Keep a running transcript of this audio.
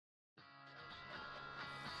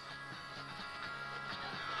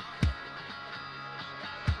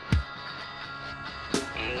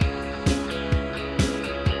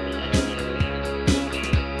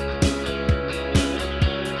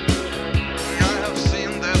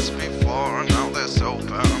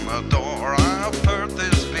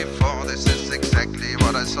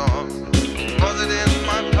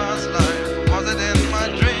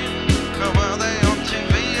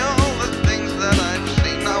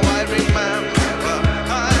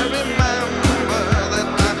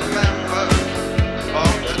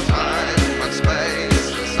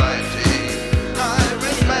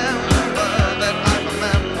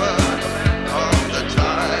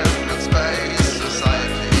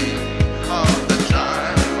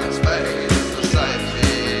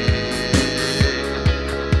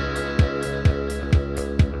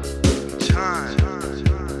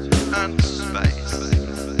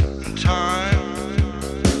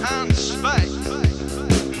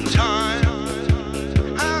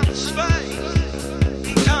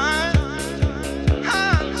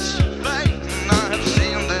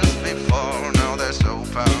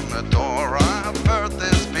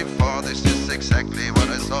exactly what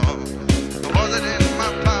I saw. Was it in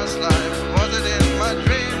my past life? Was it in my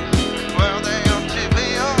dream? Were they on TV?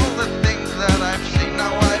 All the things that I've seen.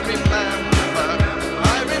 Now I remember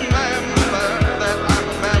that I'm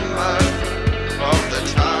a member of the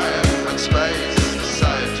Time and Space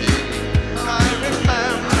Society. I remember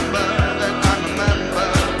that I'm a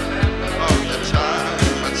member of the Time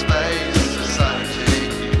and Space Society.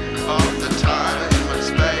 Of the Time and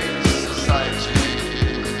Space Society.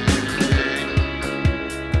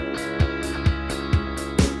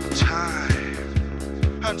 Time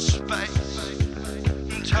and space.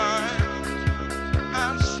 Time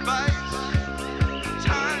and space.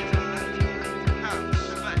 Time and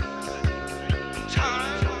space. Time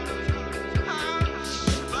and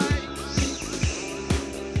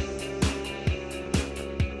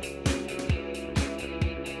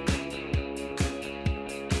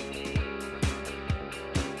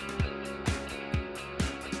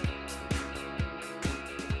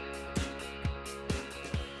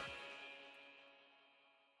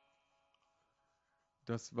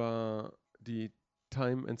Das war die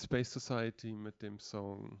Time and Space Society mit dem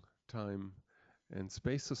Song Time and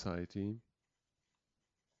Space Society.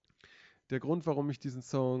 Der Grund, warum ich diesen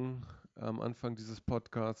Song am Anfang dieses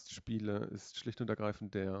Podcasts spiele, ist schlicht und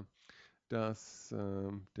ergreifend der, dass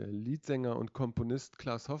der Leadsänger und Komponist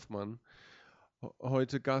Klaas Hoffmann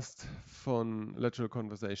heute Gast von Lateral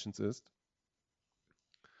Conversations ist.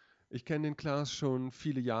 Ich kenne den Klaas schon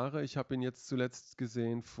viele Jahre. Ich habe ihn jetzt zuletzt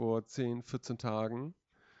gesehen vor 10, 14 Tagen.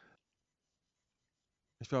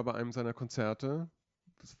 Ich war bei einem seiner Konzerte.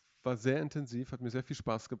 Das war sehr intensiv, hat mir sehr viel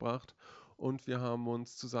Spaß gebracht. Und wir haben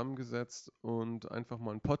uns zusammengesetzt und einfach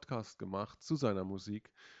mal einen Podcast gemacht zu seiner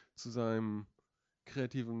Musik, zu seinem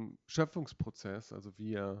kreativen Schöpfungsprozess, also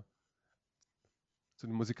wie er zu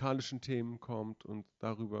den musikalischen Themen kommt und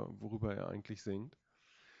darüber, worüber er eigentlich singt.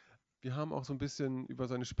 Wir haben auch so ein bisschen über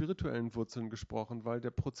seine spirituellen Wurzeln gesprochen, weil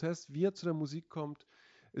der Prozess, wie er zu der Musik kommt,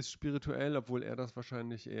 ist spirituell, obwohl er das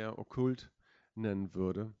wahrscheinlich eher okkult nennen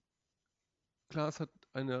würde. Klaas hat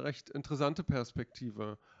eine recht interessante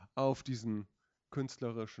Perspektive auf diesen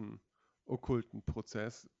künstlerischen, okkulten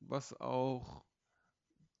Prozess, was auch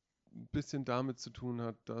ein bisschen damit zu tun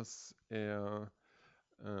hat, dass er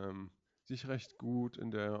sich recht gut in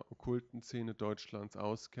der okkulten Szene Deutschlands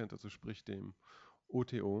auskennt, also sprich dem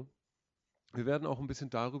OTO. Wir werden auch ein bisschen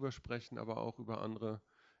darüber sprechen, aber auch über andere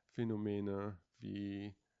Phänomene,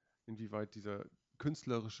 wie inwieweit dieser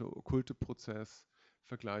künstlerische, okkulte Prozess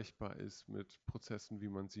vergleichbar ist mit Prozessen, wie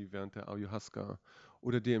man sie während der Ayahuasca-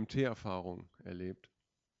 oder DMT-Erfahrung erlebt.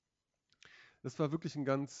 Das war wirklich ein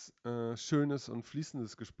ganz schönes und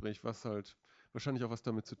fließendes Gespräch, was halt wahrscheinlich auch was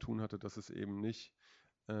damit zu tun hatte, dass es eben nicht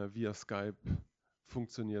via Skype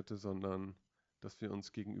funktionierte, sondern dass wir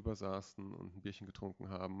uns gegenüber saßen und ein Bierchen getrunken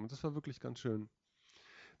haben. Und das war wirklich ganz schön.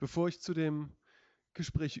 Bevor ich zu dem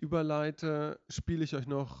Gespräch überleite, spiele ich euch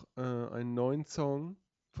noch einen neuen Song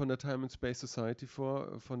von der Time and Space Society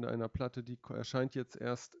vor, von einer Platte, die erscheint jetzt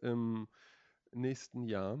erst im nächsten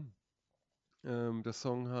Jahr. Der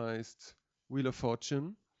Song heißt Wheel of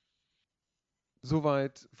Fortune.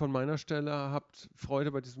 Soweit von meiner Stelle. Habt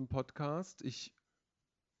Freude bei diesem Podcast. Ich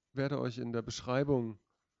werde euch in der Beschreibung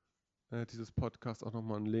dieses Podcasts auch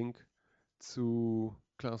nochmal einen Link zu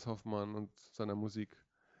Klaas Hoffmann und seiner Musik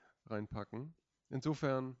reinpacken.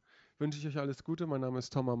 Insofern wünsche ich euch alles Gute. Mein Name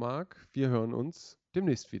ist Thomas Mark. Wir hören uns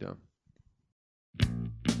demnächst wieder.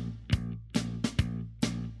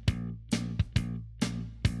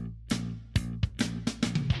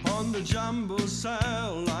 On the jumbo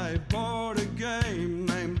cell I bought a game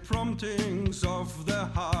named Promptings of the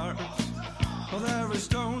Heart. There are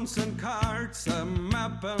stones and cards, a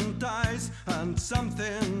map and dice, and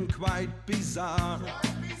something quite bizarre.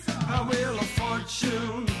 A wheel of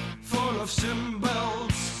fortune, full of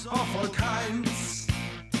symbols of all kinds.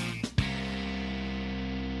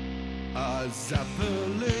 A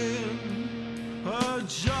zeppelin, a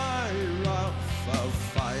giraffe, a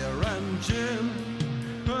fire engine,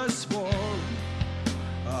 a swan,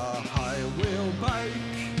 a high wheel bike,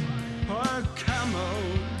 a camel,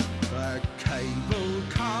 a cable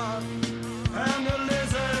car, and a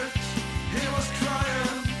lizard, he was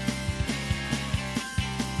crying.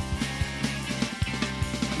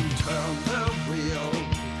 Turn the wheel,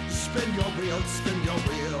 spin your wheels, spin your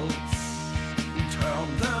wheels. Turn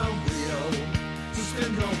the wheel,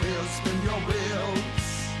 spin your wheels, spin your wheels.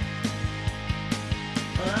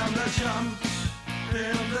 And I jumped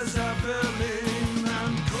in the zeppelin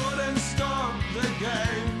and couldn't stop the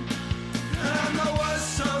game. And I was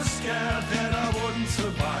so scared that I wouldn't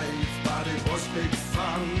survive, but it was big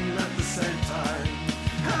fun at the same time.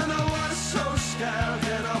 And I was so scared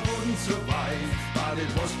that I wouldn't survive, it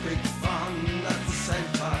was big fun at the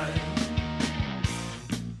same time.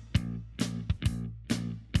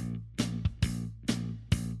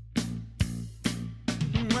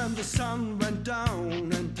 When the sun went down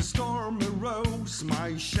and the storm arose,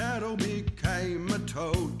 my shadow became a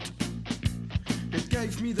toad. It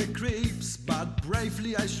gave me the creeps, but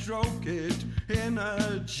bravely I stroked it in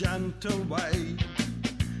a gentle way.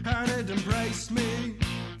 And it embraced me,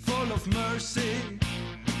 full of mercy,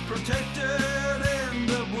 protected in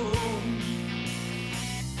the womb.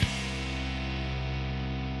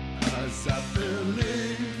 A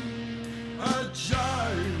zeppelin, a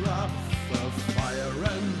giraffe, a fire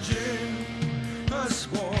engine, a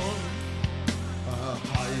swan, a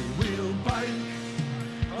high-wheel bike,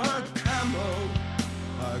 a camel,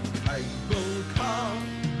 a cable car,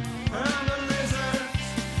 and a lizard,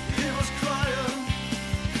 he was crying.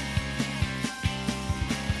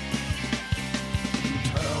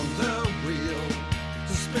 Turn the wheel,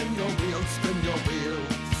 spin your wheel, spin your wheel.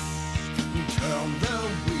 Turn the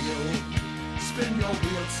wheel, spin your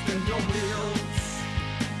wheel, spin your wheels.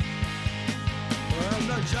 And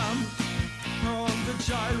I jumped on the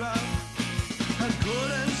giraffe and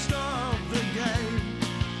couldn't stop the game.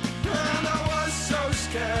 And I was so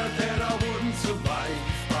scared that I wouldn't survive,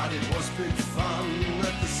 but it was big fun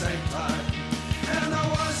at the same time. And I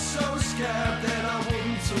was so scared that I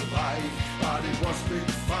wouldn't survive, but it was big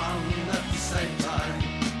fun at the same time.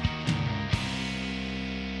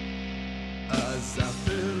 A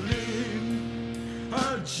zeppelin,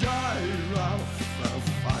 a giraffe, a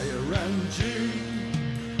fire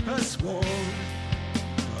engine, a swan,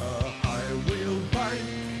 a high-wheel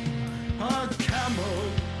bike, a camel,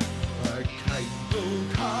 a cable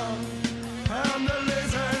car, and the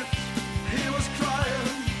lizard, he was crying,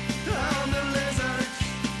 and the lizard,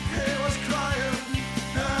 he was crying,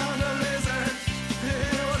 and the lizard, he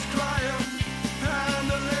was crying, and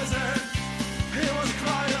the lizard, he was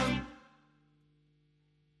crying.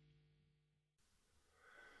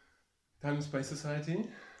 Time and Space Society.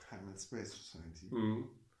 Time and Space Society. Mhm.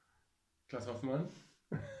 Klaas Hoffmann.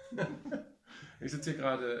 Ich sitze hier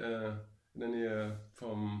gerade in der Nähe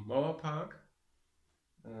vom Mauerpark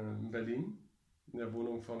in Berlin, in der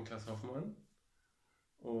Wohnung von Klaas Hoffmann.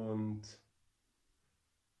 Und es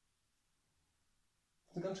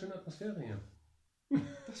ist eine ganz schöne Atmosphäre hier.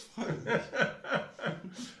 Das freut mich.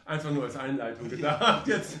 Einfach nur als Einleitung gedacht,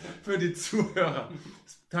 jetzt für die Zuhörer.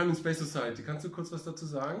 Time and Space Society, kannst du kurz was dazu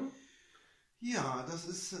sagen? Ja, das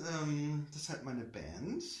ist halt meine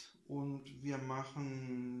Band und wir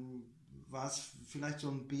machen was, vielleicht so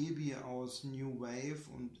ein Baby aus New Wave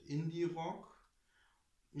und Indie Rock.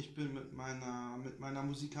 Ich bin mit meiner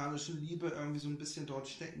musikalischen Liebe irgendwie so ein bisschen dort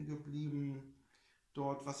stecken geblieben,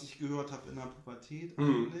 dort, was ich gehört habe in der Pubertät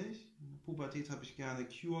eigentlich. In der Pubertät habe ich gerne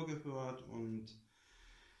Cure gehört und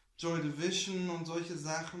Joy Division und solche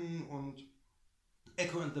Sachen und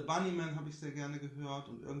Echo and the Bunnymen habe ich sehr gerne gehört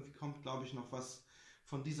und irgendwie kommt, glaube ich, noch was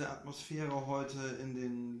von dieser Atmosphäre heute in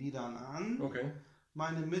den Liedern an. Okay.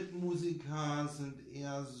 Meine Mitmusiker sind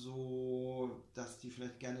eher so, dass die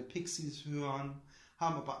vielleicht gerne Pixies hören,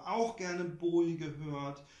 haben aber auch gerne Bowie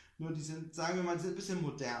gehört. Nur die sind, sagen wir mal, die sind ein bisschen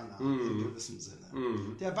moderner in gewissem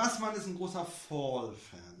Sinne. Der Bassmann ist ein großer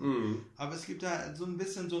Fall-Fan. Aber es gibt da so ein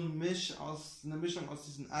bisschen so eine Mischung aus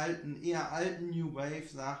diesen eher alten New Wave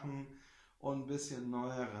Sachen und ein bisschen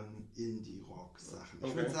neueren Indie-Rock Sachen.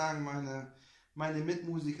 Ich würde sagen, meine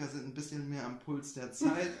Mitmusiker sind ein bisschen mehr am Puls der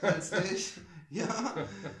Zeit als ich. Ja.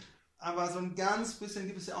 Aber so ein ganz bisschen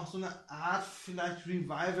gibt es ja auch so eine Art, vielleicht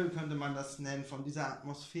Revival könnte man das nennen, von dieser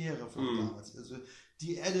Atmosphäre von damals. Also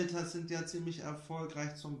die Editors sind ja ziemlich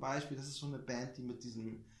erfolgreich zum Beispiel. Das ist so eine Band, die mit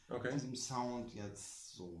diesem Sound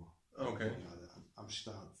jetzt so gerade am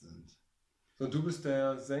Start sind. So, du bist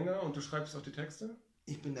der Sänger und du schreibst auch die Texte?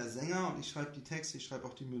 Ich bin der Sänger und ich schreibe die Texte, ich schreibe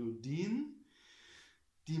auch die Melodien.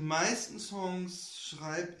 Die meisten Songs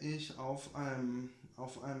schreibe ich auf einem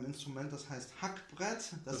Instrument, das heißt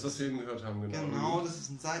Hackbrett. Das, was wir eben gehört haben, genau. Genau, das ist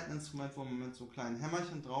ein Saiteninstrument, wo man mit so kleinen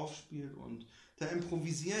Hämmerchen drauf spielt und da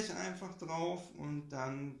improvisiere ich einfach drauf und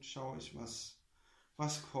dann schaue ich, was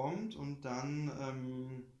kommt und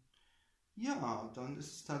dann, dann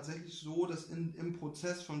ist es tatsächlich so, dass im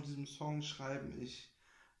Prozess von diesem Song schreiben ich,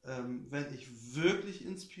 wenn ich wirklich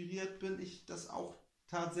inspiriert bin, ich das auch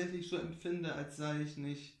tatsächlich so empfinde, als sei ich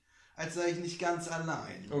nicht ganz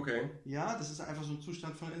allein. Okay. Ja, das ist einfach so ein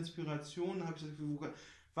Zustand von Inspiration. Da habe ich gesagt,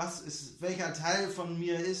 welcher Teil von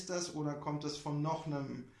mir ist das oder kommt das von noch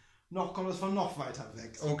weiter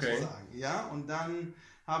weg sozusagen. Ja, und dann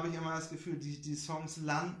habe ich immer das Gefühl, die Songs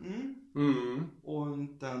landen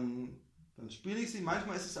und dann spiele ich sie.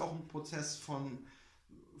 Manchmal ist es auch ein Prozess von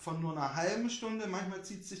von nur einer halben Stunde, manchmal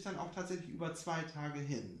zieht es sich dann auch tatsächlich über 2 Tage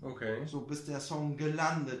hin. Okay. So bis der Song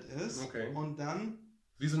gelandet ist. Okay. Und dann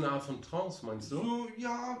Wie so eine Art von Trance, meinst du? so,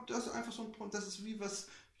 ja, das ist einfach so ein Punkt, das ist wie was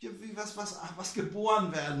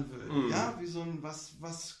geboren werden will. Ja, wie so ein,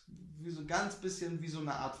 wie so ganz bisschen wie so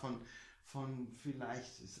eine Art von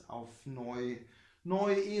vielleicht ist auf neu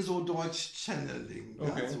ESO-Deutsch-Channeling.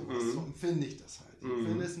 Okay. Ja, sowas, so empfinde ich das halt. Ich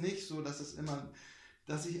finde es nicht so, dass ich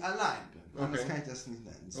allein bin. Anders kann ich das nicht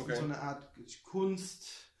nennen. Es ist so eine Art Kunst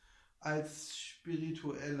als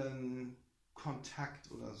spirituellen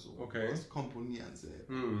Kontakt oder so. Das Komponieren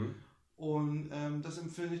selber. Und das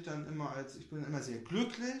empfinde ich dann immer ich bin immer sehr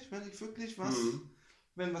glücklich, wenn ich wirklich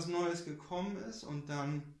wenn was Neues gekommen ist, und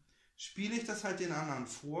dann spiele ich das halt den anderen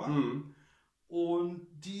vor und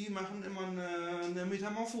die machen immer eine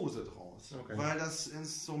Metamorphose draus. Weil das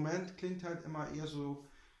Instrument klingt halt immer eher so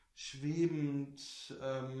schwebend,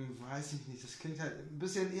 weiß ich nicht, das klingt halt ein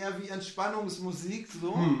bisschen eher wie Entspannungsmusik,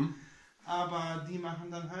 so. Aber die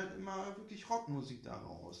machen dann halt immer wirklich Rockmusik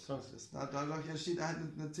daraus. Dadurch entsteht halt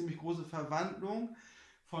eine ziemlich große Verwandlung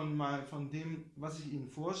von dem, was ich ihnen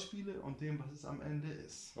vorspiele und dem, was es am Ende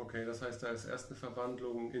ist. Okay, das heißt, da ist erst eine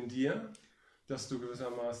Verwandlung in dir, dass du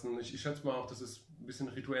gewissermaßen, ich schätze mal auch, das ist ein bisschen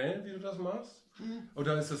rituell, wie du das machst?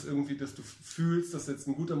 Oder ist das irgendwie, dass du fühlst, dass jetzt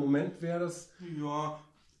ein guter Moment wäre? Ja,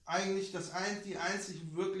 eigentlich die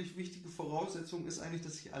einzig wirklich wichtige Voraussetzung ist eigentlich,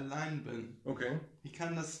 dass ich allein bin. Okay.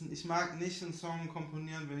 Ich mag nicht einen Song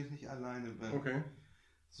komponieren, wenn ich nicht alleine bin. Okay.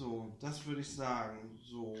 So, das würde ich sagen.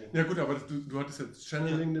 So. Ja gut, aber du hattest jetzt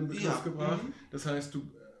Channeling den Begriff gebracht. Das heißt, du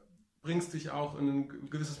bringst dich auch in ein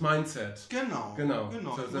gewisses Mindset. Genau. Das Ich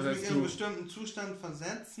muss mich in einen bestimmten Zustand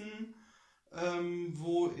versetzen,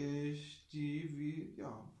 wo ich die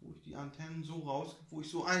Antennen so wo ich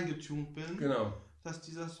so eingetunt bin, dass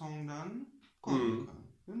dieser Song dann kommen kann.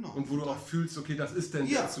 Genau. Und wo du auch fühlst, okay, das ist denn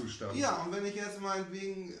der Zustand. Ja, und wenn ich jetzt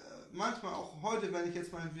meinetwegen, manchmal auch heute, wenn ich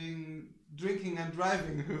jetzt meinetwegen Drinking and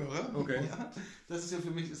Driving höre, ja, das ist ja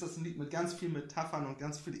für mich, ist das ein Lied mit ganz vielen Metaphern und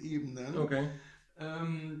ganz vielen Ebenen.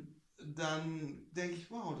 Dann denke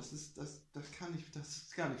ich, wow, das ist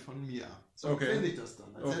gar nicht von mir. So finde ich das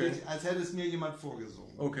dann, als hätte es mir jemand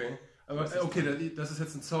vorgesungen. Okay. Aber das ist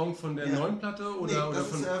jetzt ein Song von der neuen Platte? Oder,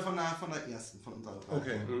 das oder ist von der ersten, von unserer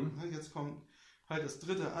 3. Jetzt kommt halt das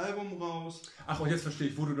 3. Album raus. Ach, und jetzt verstehe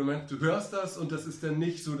ich, wo du meinst, du hörst das und das ist dann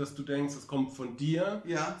nicht so, dass du denkst, es kommt von dir,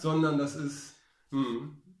 sondern das ist...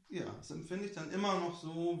 Ja, das empfinde ich dann immer noch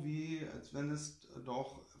so, als wenn es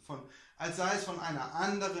doch als sei es von einer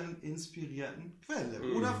anderen inspirierten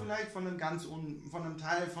Quelle. Oder vielleicht von einem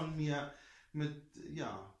Teil von mir,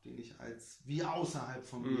 den ich als wie außerhalb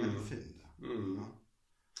von mir empfinde. Ja.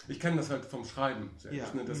 Ich kenne das halt vom Schreiben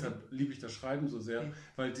selbst. Deshalb liebe ich das Schreiben so sehr,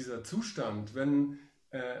 weil dieser Zustand, wenn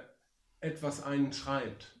etwas einen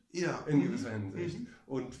schreibt, in gewisser Hinsicht,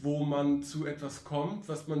 und wo man zu etwas kommt,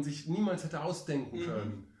 was man sich niemals hätte ausdenken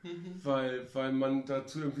können, weil man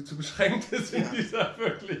dazu irgendwie zu beschränkt ist in dieser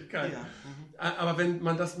Wirklichkeit. Aber wenn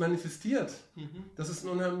man das manifestiert, das ist ein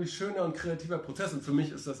unheimlich schöner und kreativer Prozess, und für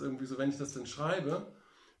mich ist das irgendwie so, wenn ich das dann schreibe,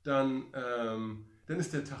 dann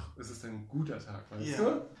ist der Tag, es ist ein guter Tag, weißt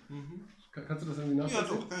du? Kannst du das irgendwie nachvollziehen?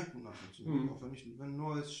 Ja, doch, kann ich gut nachvollziehen. Auch wenn ein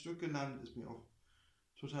neues Stück gelandet ist, mir auch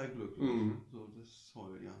total glücklich. So, das ist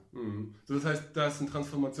toll, ja. So, das heißt, da ist ein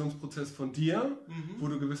Transformationsprozess von dir, wo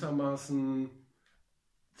du gewissermaßen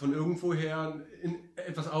von irgendwoher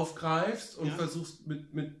etwas aufgreifst und versuchst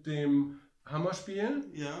mit dem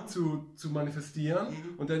Hammerspiel zu manifestieren,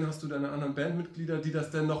 und dann hast du deine anderen Bandmitglieder, die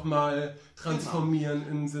das dann nochmal transformieren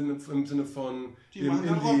im Sinne von die machen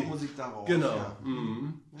dann Rockmusik daraus. Genau. Ja.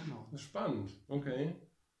 Genau. Das ist spannend. Okay.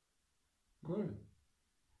 Cool.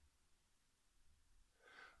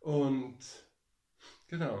 Und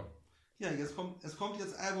genau. Ja, es kommt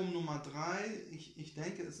jetzt Album Nummer 3. Ich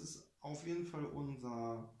denke, es ist auf jeden Fall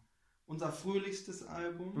unser fröhlichstes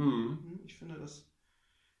Album. Ich finde,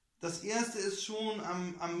 das erste ist schon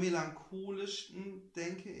am melancholischsten,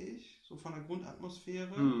 denke ich, so von der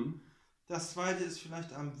Grundatmosphäre. Das zweite ist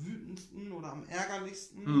vielleicht am wütendsten oder am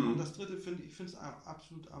ärgerlichsten. Und das dritte finde ich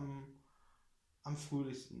absolut am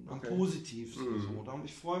fröhlichsten, am positivsten. So. Darum,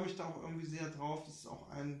 ich freue mich da auch irgendwie sehr drauf. Das ist auch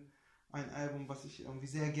ein Album, was ich irgendwie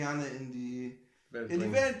sehr gerne in die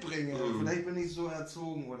Welt bringe. Vielleicht bin ich so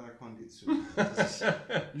erzogen oder konditioniert, dass ich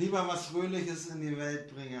lieber was Fröhliches in die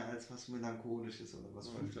Welt bringe, als was Melancholisches oder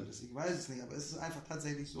was Wütendes. Ich weiß es nicht, aber es ist einfach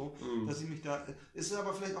tatsächlich so, dass ich mich da... Es ist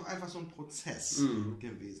aber vielleicht auch einfach so ein Prozess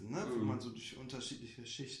gewesen, ne? Wo man so durch unterschiedliche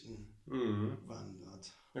Schichten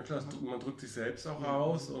wandert. Ja klar, man drückt sich selbst auch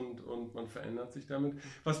aus und man verändert sich damit.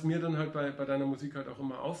 Was mir dann halt bei deiner Musik halt auch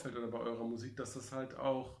immer auffällt oder bei eurer Musik, dass das halt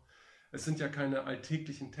auch es sind ja keine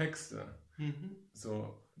alltäglichen Texte.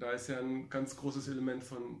 So, da ist ja ein ganz großes Element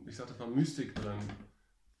von, ich sag das mal, Mystik drin.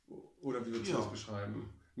 Oder wie würdest du das beschreiben?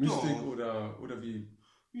 Mystik oder wie?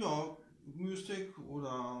 Ja, Mystik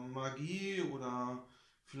oder Magie oder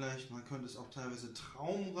vielleicht, man könnte es auch teilweise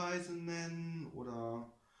Traumreise nennen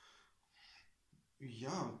oder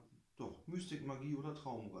ja, doch, Mystik, Magie oder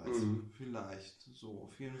Traumreise. Vielleicht, so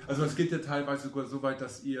auf jeden Fall. Also es geht ja teilweise sogar so weit,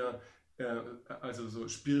 dass ihr also so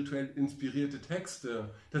spirituell inspirierte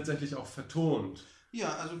Texte tatsächlich auch vertont.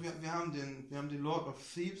 Ja, also wir haben den Lord of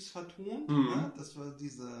Thieves vertont. Ne? Das war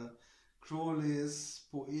diese Crowleys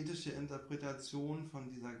poetische Interpretation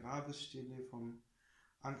von dieser Grabesstele vom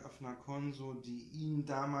Ankh Afnakonso, die ihn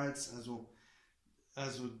damals,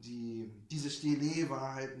 diese Stele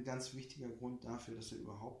war halt ein ganz wichtiger Grund dafür, dass er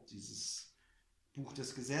überhaupt dieses Buch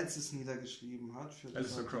des Gesetzes niedergeschrieben hat.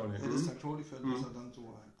 Alistair Crowley. Alistair Crowley, für das er dann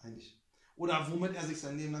so eigentlich, oder womit er sich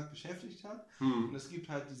sein Leben lang beschäftigt hat. Und es gibt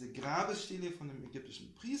halt diese Grabesstele von einem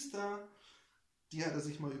ägyptischen Priester, die hat er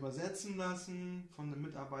sich mal übersetzen lassen von einem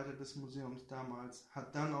Mitarbeiter des Museums damals,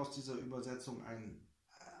 hat dann aus dieser Übersetzung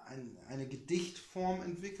eine Gedichtform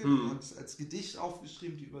entwickelt und hat es als Gedicht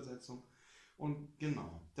aufgeschrieben, die Übersetzung. Und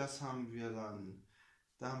genau, da haben wir dann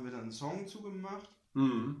einen Song zugemacht,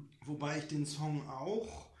 wobei ich den Song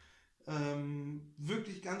auch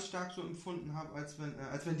wirklich ganz stark so empfunden habe, als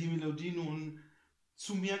wenn die Melodie nun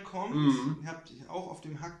zu mir kommt. Ich habe auch auf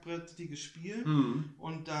dem Hackbrett die gespielt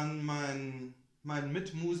und dann meinen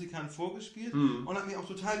Mitmusikern vorgespielt und habe mich auch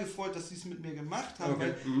total gefreut, dass sie es mit mir gemacht haben,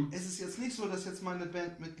 weil es ist jetzt nicht so, dass jetzt meine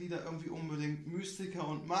Bandmitglieder irgendwie unbedingt Mystiker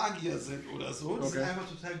und Magier sind oder so. Das sind einfach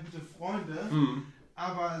total gute Freunde,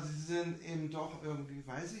 aber sie sind eben doch irgendwie,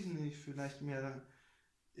 weiß ich nicht, vielleicht mehr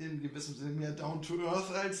in gewissem Sinne mehr down to earth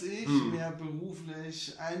als ich, mehr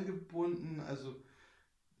beruflich eingebunden. Also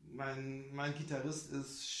mein Gitarrist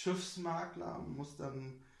ist Schiffsmakler, muss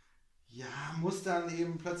dann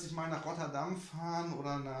eben plötzlich mal nach Rotterdam fahren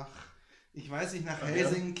oder nach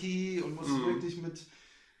Helsinki und muss wirklich mit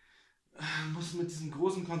diesen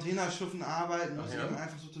großen Containerschiffen arbeiten, muss eben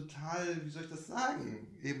einfach so total, wie soll ich das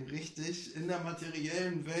sagen, eben richtig in der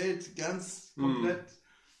materiellen Welt ganz komplett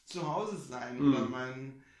zu Hause sein. Oder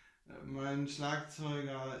mein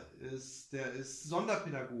Schlagzeuger ist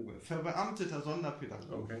Sonderpädagoge, verbeamteter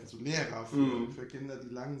Sonderpädagoge, also Lehrer für Kinder, die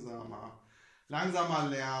langsamer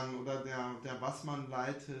lernen, oder der Bassmann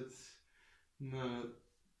leitet eine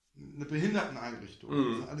Behinderteneinrichtung.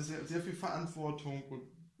 Also alles sehr, sehr viel Verantwortung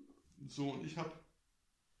und so. Und ich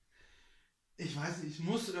weiß nicht, ich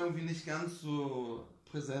muss irgendwie nicht ganz so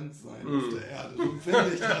präsent sein auf der Erde. So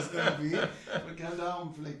finde ich das irgendwie. Man kann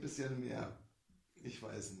darum vielleicht ein bisschen mehr, ich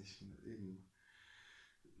weiß nicht, eben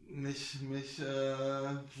nicht mich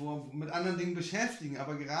mit anderen Dingen beschäftigen,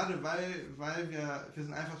 aber gerade weil wir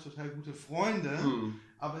sind einfach total gute Freunde,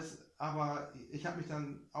 aber ich habe mich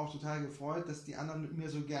dann auch total gefreut, dass die anderen mit mir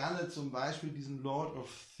so gerne zum Beispiel diesen Lord of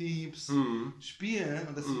Thieves spielen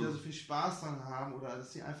und dass sie da so viel Spaß dran haben oder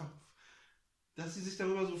dass sie sich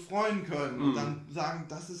darüber so freuen können und dann sagen,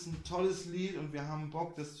 das ist ein tolles Lied und wir haben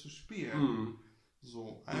Bock, das zu spielen.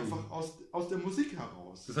 So, einfach aus der Musik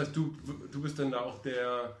heraus. Das heißt, du bist dann da auch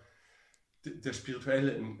der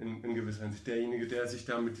Spirituelle in gewisser Hinsicht, derjenige, der sich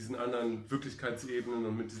da mit diesen anderen Wirklichkeitsebenen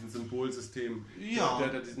und mit diesem Symbolsystem, der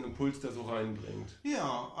da diesen Impuls da so reinbringt.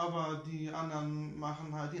 Ja, aber die anderen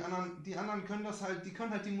machen halt, die anderen können das halt, die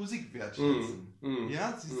können halt die Musik wertschätzen.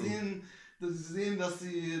 Ja, sie sehen, dass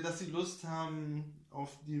sie Lust haben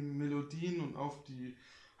auf die Melodien und auf die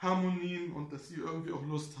Harmonien und dass sie irgendwie auch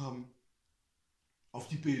Lust haben auf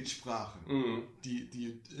die Bildsprache,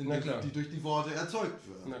 die durch die Worte erzeugt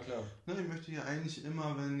wird. Na klar. Ich möchte ja eigentlich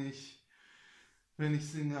immer, wenn ich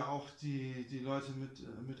singe, auch die Leute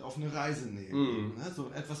mit auf eine Reise nehmen. So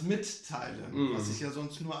etwas mitteilen, was ich ja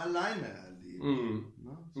sonst nur alleine erlebe.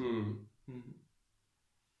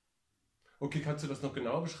 Okay, kannst du das noch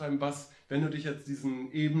genau beschreiben? Wenn du dich jetzt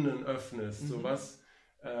diesen Ebenen öffnest, so was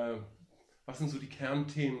sind so die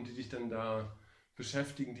Kernthemen, die dich dann da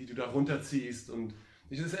beschäftigen, die du da runterziehst? Und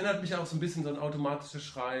es erinnert mich auch so ein bisschen so an automatisches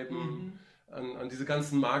Schreiben, an diese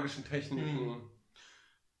ganzen magischen Techniken.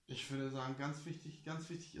 Ich würde sagen, ganz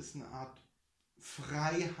wichtig ist eine Art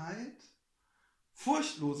Freiheit,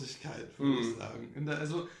 Furchtlosigkeit, würde ich sagen.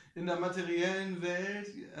 In der materiellen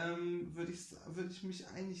Welt würde ich mich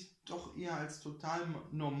eigentlich doch eher als total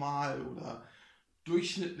normal oder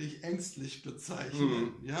durchschnittlich ängstlich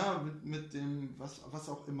bezeichnen. Ja, mit dem, was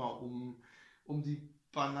auch immer, um die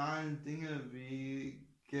banalen Dinge wie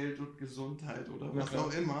Geld und Gesundheit oder was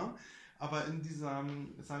auch immer. Aber in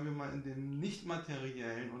diesem, sagen wir mal, in dem nicht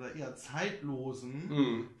materiellen oder eher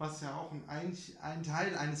zeitlosen, was ja auch ein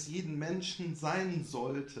Teil eines jeden Menschen sein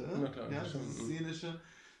sollte, Na klar, ja, das stimmt. dieses Seelische,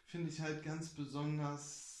 finde ich halt ganz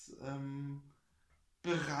besonders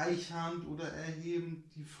bereichernd oder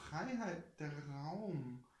erhebend. Die Freiheit, der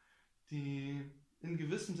Raum, die in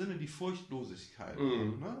gewissem Sinne die Furchtlosigkeit.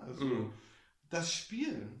 Auch, ne? Also das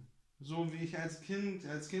Spielen. So wie ich als Kind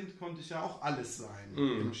konnte ich ja auch alles sein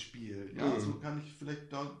im Spiel. Ja? So kann ich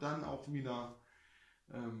vielleicht dann auch wieder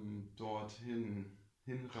dorthin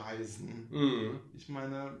hinreisen. Ich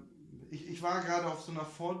meine, ich war gerade auf so einer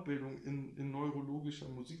Fortbildung in neurologischer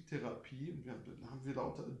Musiktherapie und haben wir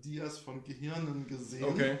lauter Dias von Gehirnen gesehen.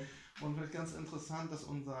 Okay. Und wird ganz interessant, dass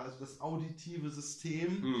das auditive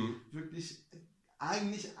System wirklich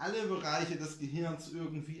eigentlich alle Bereiche des Gehirns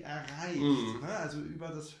irgendwie erreicht. Ne? Also über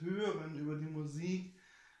das Hören, über die Musik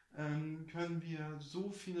können wir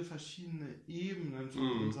so viele verschiedene Ebenen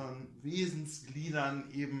von unseren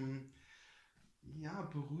Wesensgliedern eben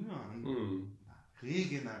berühren,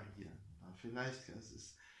 regenerieren. Ja, vielleicht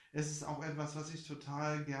es ist auch etwas, was ich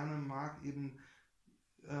total gerne mag, eben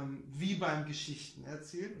wie beim Geschichten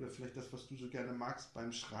erzählen oder vielleicht das, was du so gerne magst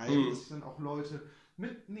beim Schreiben, dass ich dann auch Leute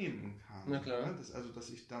mitnehmen kann. Na klar. Ne? Dass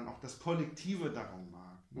ich dann auch das Kollektive daran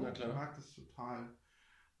mag. Ne? Na klar. Ich mag das total,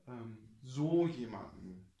 so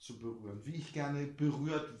jemanden zu berühren. Wie ich gerne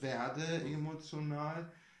berührt werde emotional,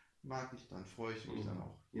 freue ich mich dann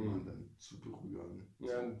auch, jemanden zu berühren.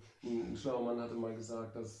 Ja, ein schlauer Mann hatte mal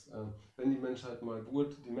gesagt, dass wenn die Menschheit mal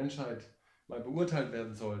beurteilt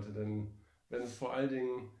werden sollte, dann werden es vor allen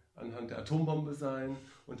Dingen anhand der Atombombe sein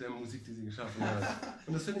und der Musik, die sie geschaffen hat.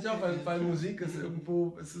 Und das finde ich auch, weil Musik ist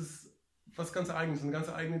irgendwo, es ist was ganz Eigenes, eine ganz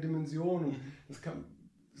eigene Dimension und es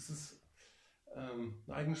ist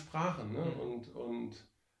eine eigene Sprache. Ne?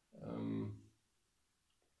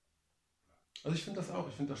 Also ich finde das auch,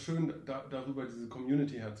 ich finde das schön, darüber diese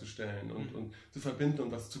Community herzustellen und zu verbinden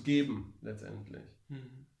und was zu geben letztendlich.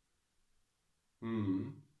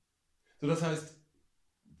 So, das heißt,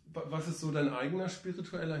 was ist so dein eigener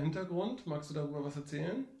spiritueller Hintergrund? Magst du darüber was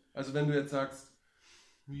erzählen? Also wenn du jetzt sagst...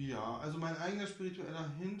 Ja, also mein eigener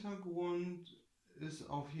spiritueller Hintergrund ist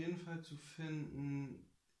auf jeden Fall zu finden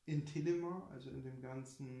in Telema, also in den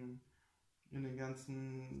ganzen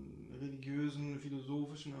religiösen,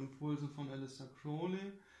 philosophischen Impulsen von Aleister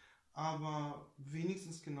Crowley, aber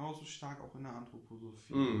wenigstens genauso stark auch in der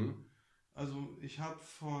Anthroposophie. Also ich habe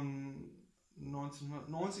von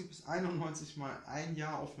 1990 bis 1991 mal ein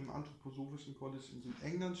Jahr auf einem anthroposophischen College in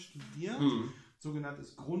Südengland studiert,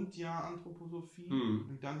 sogenanntes Grundjahr Anthroposophie.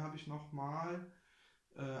 Und dann habe ich nochmal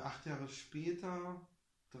 8 Jahre später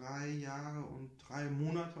 3 Jahre und 3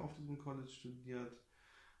 Monate auf diesem College studiert.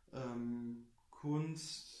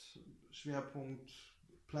 Kunst, Schwerpunkt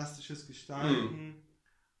plastisches Gestalten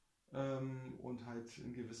und halt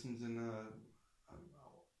in gewissem Sinne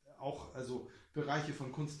auch Bereiche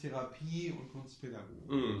von Kunsttherapie und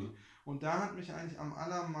Kunstpädagogik. Und da hat mich eigentlich am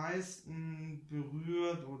allermeisten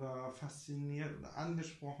berührt oder fasziniert oder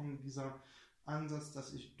angesprochen dieser Ansatz,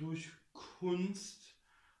 dass ich durch Kunst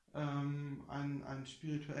einen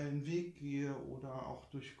spirituellen Weg gehe oder auch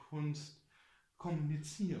durch Kunst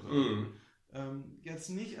kommuniziere. Jetzt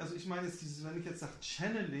nicht, also ich meine jetzt wenn ich jetzt sage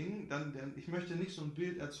Channeling, dann ich möchte nicht so ein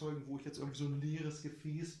Bild erzeugen, wo ich jetzt irgendwie so ein leeres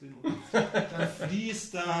Gefäß bin und dann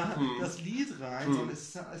fließt da das Lied rein, sondern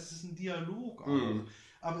es ist ein Dialog auch.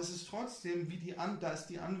 Aber es ist trotzdem da ist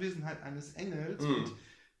die Anwesenheit eines Engels und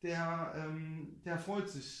der freut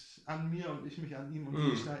sich an mir und ich mich an ihm und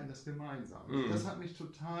wir gestalten das gemeinsam. Das hat mich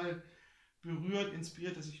total berührt,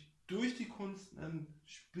 inspiriert, dass ich durch die Kunst einen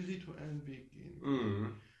spirituellen Weg gehen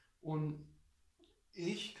kann. Und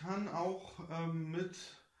ich kann auch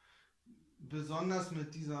besonders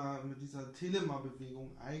mit dieser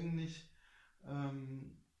Telema-Bewegung eigentlich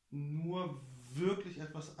nur wirklich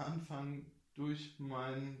etwas anfangen durch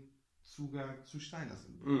meinen Zugang zu Steiners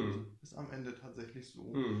Impuls. Ist am Ende tatsächlich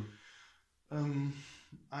so.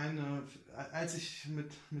 Als ich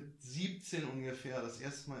mit 17 ungefähr das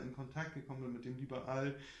erste Mal in Kontakt gekommen bin mit dem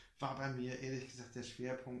Liberal, war bei mir ehrlich gesagt der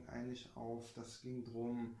Schwerpunkt eigentlich das ging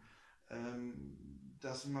darum,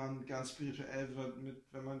 dass man ganz spirituell wird,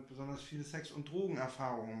 wenn man besonders viele Sex- und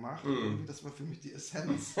Drogenerfahrungen macht. Und irgendwie, das war für mich die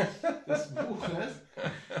Essenz des Buches.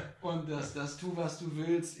 Und das Tu, was du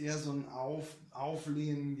willst, eher so ein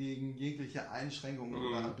Auflehnen gegen jegliche Einschränkungen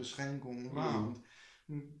oder Beschränkungen war.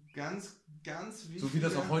 Und ganz, ganz wichtig. So wie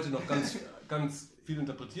das auch heute noch ganz, ganz viel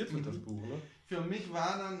interpretiert wird, das Buch, ne? Für mich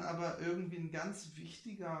war dann aber irgendwie ein ganz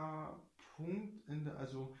wichtiger Punkt in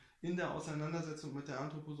der Auseinandersetzung mit der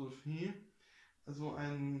Anthroposophie, also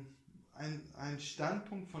ein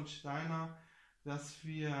Standpunkt von Steiner, dass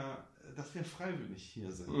wir freiwillig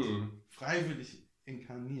hier sind. Freiwillig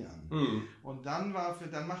inkarnieren. Und dann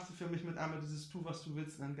machte für mich mit einmal dieses Tu, was du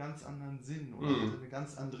willst, einen ganz anderen Sinn oder eine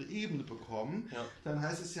ganz andere Ebene bekommen. Ja. Dann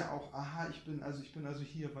heißt es ja auch, aha, ich bin also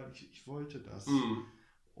hier, weil ich wollte das.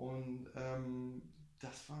 Und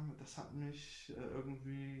das hat mich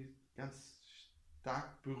irgendwie ganz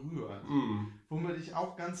stark berührt. Womit ich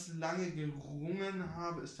auch ganz lange gerungen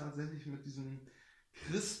habe, ist tatsächlich mit diesem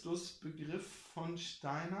Christusbegriff von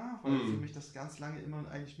Steiner, weil für mich das ganz lange immer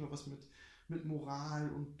eigentlich nur was mit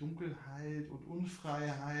Moral und Dunkelheit und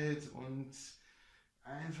Unfreiheit und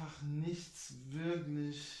einfach nichts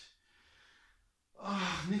wirklich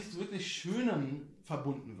Schönem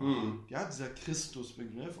verbunden war. Ja, dieser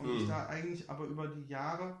Christusbegriff. Und ich da eigentlich aber über die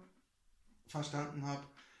Jahre verstanden habe,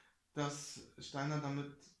 dass Steiner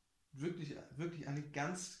damit wirklich eine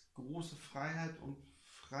ganz große Freiheit und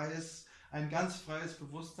ein ganz freies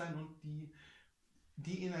Bewusstsein und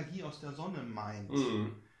die Energie aus der Sonne meint.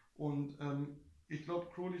 Und ich glaube,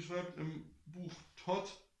 Crowley schreibt im Buch Todd,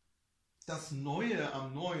 das Neue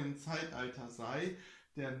am neuen Zeitalter sei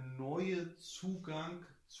der neue Zugang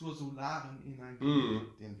zur solaren Energie,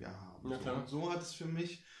 den wir haben. Ja, und so hat es für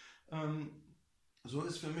mich, so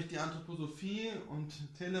ist für mich die Anthroposophie und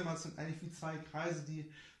Telemann sind eigentlich wie zwei Kreise,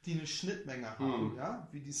 die eine Schnittmenge haben. Ja?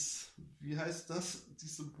 Wie heißt das?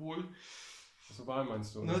 Dieses Symbol. Das Oval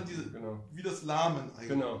meinst du? Ne? Genau. Wie das Lahmen eigentlich.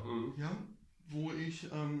 Genau. Ja? Wo ich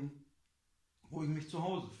mich zu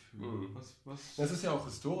Hause fühle. Das ist ja auch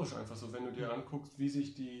historisch einfach so, wenn du dir anguckst, wie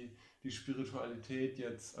sich die Spiritualität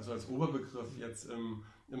jetzt, also als Oberbegriff jetzt im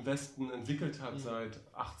Westen entwickelt hat seit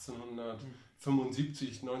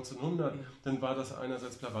 1875, 1900, dann war das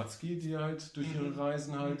einerseits Blavatsky, die halt durch ihre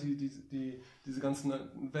Reisen halt diese ganzen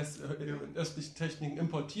östlichen Techniken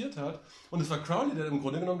importiert hat, und es war Crowley, der im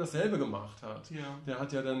Grunde genommen dasselbe gemacht hat. Ja. Der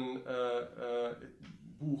hat ja dann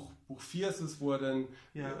Buch 4 ist es, wo er dann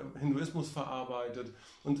Hinduismus verarbeitet,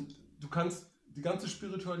 und du kannst die ganze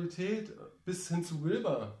Spiritualität bis hin zu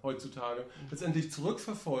Wilber heutzutage letztendlich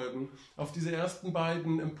zurückverfolgen auf diese ersten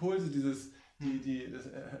beiden Impulse, das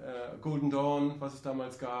Golden Dawn, was es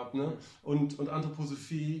damals gab, ne? und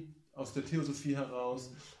Anthroposophie aus der Theosophie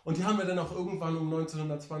heraus. Und die haben wir dann auch irgendwann um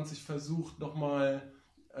 1920 versucht, nochmal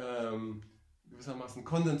gewissermaßen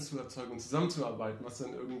Konsens zu erzeugen und zusammenzuarbeiten, was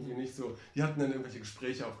dann irgendwie nicht so, die hatten dann irgendwelche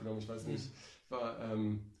Gespräche aufgenommen, ich weiß nicht,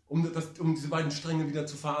 um diese beiden Stränge wieder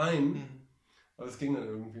zu vereinen. Aber das ging dann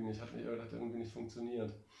irgendwie nicht, hat irgendwie nicht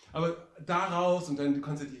funktioniert. Aber daraus, und dann, du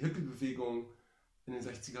kannst ja die Hippie-Bewegung in den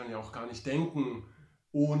 60ern ja auch gar nicht denken,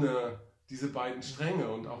 ohne diese beiden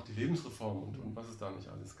Stränge und auch die Lebensreform und was es da nicht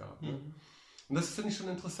alles gab. Ne? Und das finde ich schon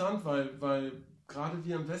interessant, weil gerade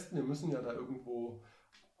wir im Westen, wir müssen ja da irgendwo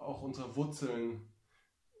auch unsere Wurzeln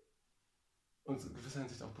uns in gewisser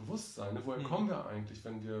Hinsicht auch bewusst sein. Ne? Woher kommen wir eigentlich,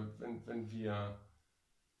 wenn wir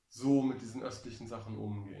so mit diesen östlichen Sachen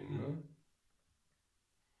umgehen? Ne?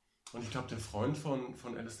 Und ich glaube, der Freund von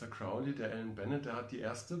Aleister Crowley, der Alan Bennett, der hat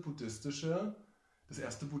das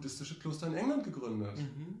erste buddhistische Kloster in England gegründet.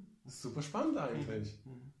 Das ist super spannend eigentlich.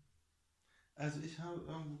 Also ich habe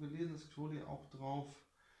irgendwo gelesen, dass Crowley auch darauf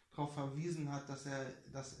verwiesen hat, dass er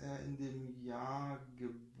in dem Jahr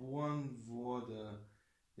geboren wurde,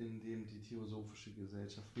 in dem die Theosophische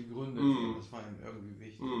Gesellschaft gegründet wurde. Das war ihm irgendwie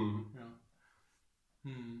wichtig.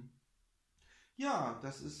 Ja,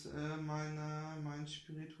 das ist mein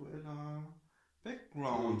spiritueller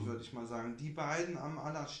Background, würde ich mal sagen. Die beiden am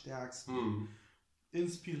allerstärksten.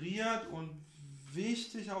 Inspiriert und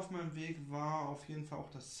wichtig auf meinem Weg war auf jeden Fall auch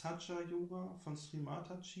das Satya-Yoga von Sri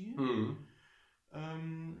Mataji.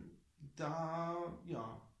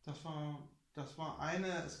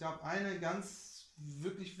 Es gab eine ganz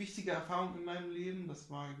wirklich wichtige Erfahrung in meinem Leben. Das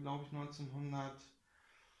war, glaube ich,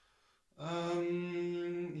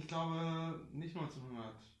 ich glaube nicht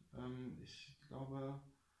 1900. Ich glaube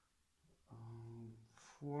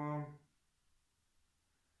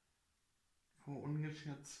vor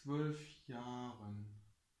ungefähr 12 Jahren.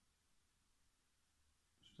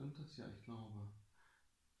 Stimmt das? Ja, ich glaube.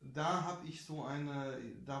 Da war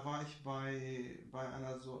ich bei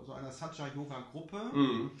einer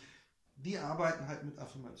Satya-Yoga-Gruppe. Die arbeiten halt mit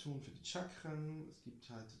Affirmationen für die Chakren. Es gibt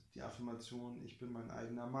halt die Affirmation, ich bin mein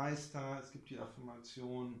eigener Meister. Es gibt die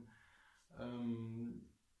Affirmation,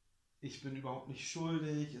 ich bin überhaupt nicht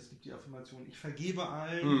schuldig. Es gibt die Affirmation, ich vergebe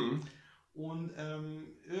allen. Und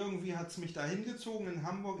irgendwie hat es mich da hingezogen in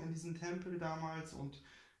Hamburg, in diesen Tempel damals. Und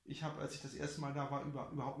ich habe, als ich das erste Mal da war,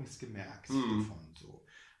 überhaupt nichts gemerkt davon. So.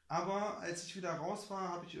 Aber als ich wieder raus war,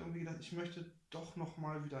 habe ich irgendwie gedacht, ich möchte doch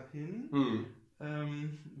nochmal wieder hin.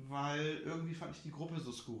 weil irgendwie fand ich die Gruppe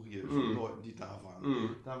so skurril von Leuten, die da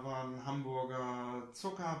waren. Da war ein Hamburger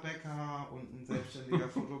Zuckerbäcker und ein selbstständiger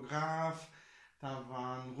Fotograf, da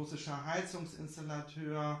war ein russischer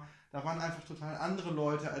Heizungsinstallateur, da waren einfach total andere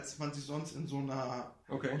Leute, als man sie sonst in so einer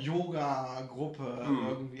Yoga-Gruppe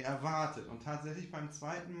irgendwie erwartet. Und tatsächlich beim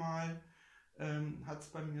zweiten Mal hat es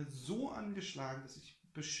bei mir so angeschlagen, dass ich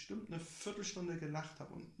bestimmt eine Viertelstunde gelacht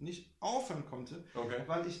habe und nicht aufhören konnte,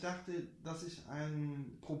 weil ich dachte, dass ich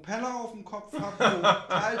einen Propeller auf dem Kopf habe, wo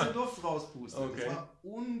kalte Luft rauspustet. Das war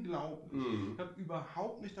unglaublich. Ich habe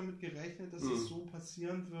überhaupt nicht damit gerechnet, dass es so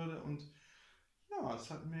passieren würde, und ja,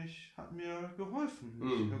 es hat mir geholfen,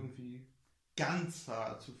 mich irgendwie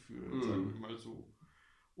ganzer zu fühlen, sagen wir mal so.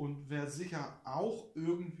 Und wer sicher auch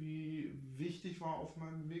irgendwie wichtig war auf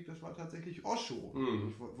meinem Weg, das war tatsächlich Osho.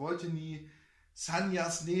 Ich wollte nie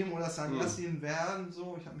Sannyas nehmen oder Sannyasin werden,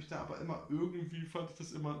 so. Ich habe mich da aber immer irgendwie, fand ich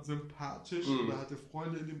das immer sympathisch oder hatte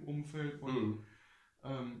Freunde in dem Umfeld. Und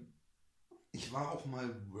ich war auch mal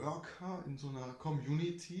Worker in so einer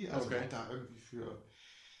Community, also halt da irgendwie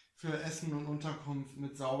für Essen und Unterkunft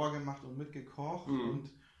mit sauber gemacht und mitgekocht. Und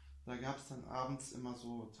da gab es dann abends immer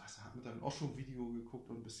so, da hat mit einem Osho-Video geguckt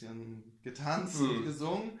und ein bisschen getanzt und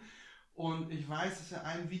gesungen. Und ich weiß, dass wir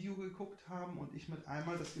ein Video geguckt haben und ich mit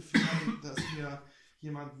einmal das Gefühl hatte, dass mir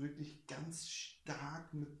jemand wirklich ganz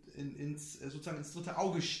stark sozusagen ins dritte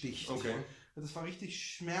Auge sticht. Das war richtig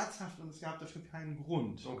schmerzhaft und es gab dafür keinen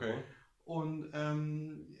Grund. Und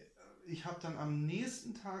ich habe dann am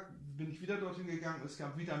nächsten Tag, bin ich wieder dorthin gegangen, es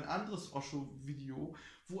gab wieder ein anderes Osho-Video,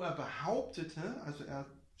 wo er behauptete, also er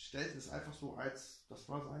stellt es einfach so als, das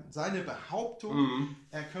war seine Behauptung,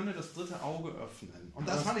 er könne das dritte Auge öffnen. Und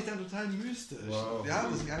das fand ich dann total mystisch. Wow. Ja,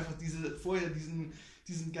 dass ich einfach vorher diesen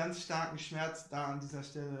ganz starken Schmerz da an dieser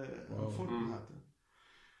Stelle empfunden hatte.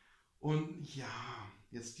 Und ja,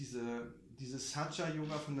 jetzt diese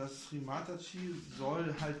Satya-Yoga von der Sri Mataji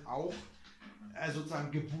soll halt auch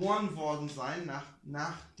sozusagen geboren worden sein,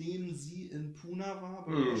 nachdem sie in Pune war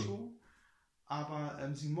bei Osho. Aber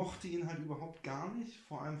sie mochte ihn halt überhaupt gar nicht.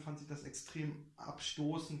 Vor allem fand sie das extrem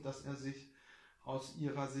abstoßend, dass er sich aus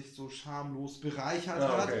ihrer Sicht so schamlos bereichert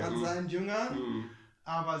hat an seinen Jüngern.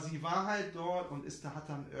 Aber sie war halt dort und hat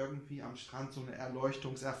dann irgendwie am Strand so eine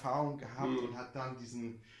Erleuchtungserfahrung gehabt und hat dann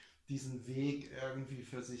diesen Weg irgendwie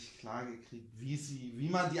für sich klargekriegt, wie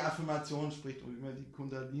man die Affirmation spricht und wie man die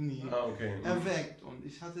Kundalini erweckt. Und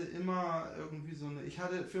ich hatte immer irgendwie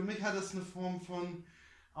für mich hat es eine Form von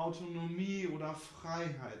Autonomie oder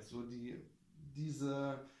Freiheit, so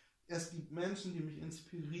es gibt Menschen, die mich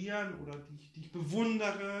inspirieren oder die ich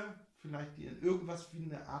bewundere, vielleicht die in irgendwas wie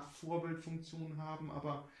eine Art Vorbildfunktion haben,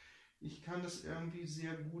 aber ich kann das irgendwie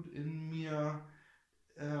sehr gut in mir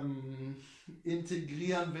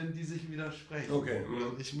integrieren, wenn die sich widersprechen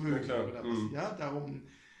oder nicht mögen oder was. Ja, darum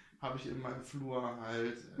habe ich in meinem Flur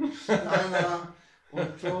halt Steiner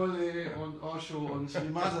und Tolle und Osho und Sri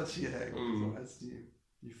Mataji hängen, so als die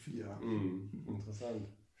 4. Interessant.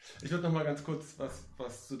 Ich würde noch mal ganz kurz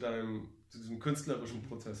was zu diesem künstlerischen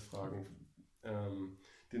Prozess fragen,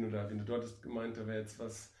 den du dort hast gemeint, da wäre jetzt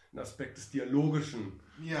ein Aspekt des Dialogischen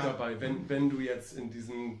dabei, wenn du jetzt in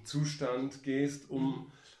diesen Zustand gehst,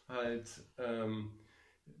 um halt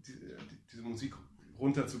diese Musik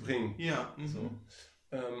runterzubringen. So.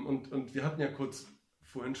 Und wir hatten ja kurz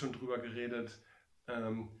vorhin schon drüber geredet,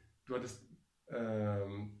 du hattest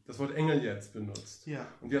das Wort Engel jetzt benutzt.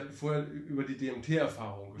 Und wir hatten vorher über die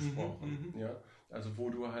DMT-Erfahrung gesprochen. Ja? Also wo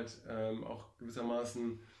du halt auch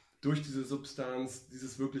gewissermaßen durch diese Substanz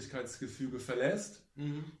dieses Wirklichkeitsgefüge verlässt,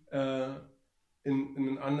 in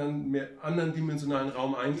einen anderen dimensionalen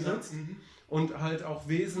Raum eintrittst und halt auch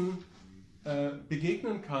Wesen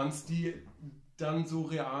begegnen kannst, die dann so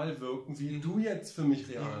real wirken, wie du jetzt für mich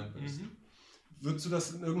real bist. Würdest du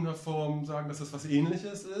das in irgendeiner Form sagen, dass das was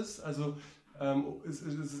Ähnliches ist? Also ist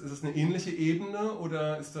das eine ähnliche Ebene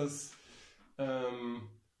oder ist das weil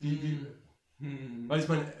ich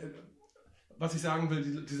meine, was ich sagen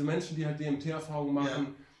will, diese Menschen, die halt DMT-Erfahrungen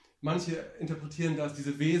machen, manche interpretieren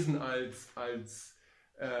diese Wesen als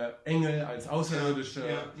Engel, als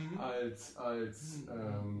Außerirdische, als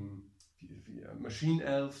Machine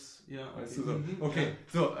Elves. Weißt du, so. Okay,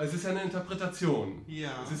 so, es ist ja eine Interpretation.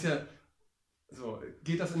 Es ist ja so,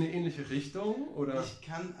 geht das in eine ähnliche Richtung? Oder? Ich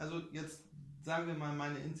kann, also jetzt sagen wir mal,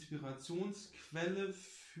 meine Inspirationsquelle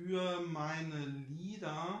für meine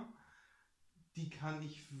Lieder, die kann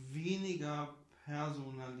ich weniger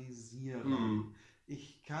personalisieren.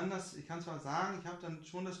 Ich kann zwar sagen, ich habe dann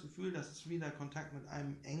schon das Gefühl, das ist wieder Kontakt mit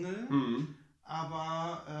einem Engel,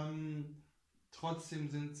 aber trotzdem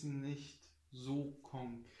sind sie nicht so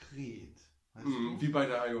konkret. Weißt du? Wie bei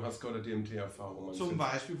der Ayahuasca oder DMT-Erfahrung. Zum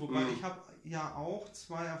Beispiel, wobei ich habe ja auch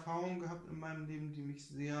 2 Erfahrungen gehabt in meinem Leben, die mich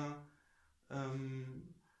sehr, sagen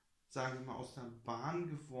wir mal, aus der Bahn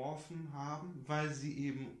geworfen haben, weil sie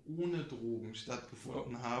eben ohne Drogen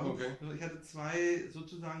stattgefunden haben. Okay. Also ich hatte 2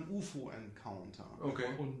 sozusagen UFO-Encounter.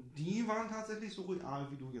 Okay. Und die waren tatsächlich so real,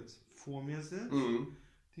 wie du jetzt vor mir sitzt.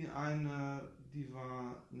 Die eine, die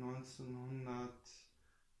war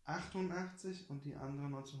 1988 und die andere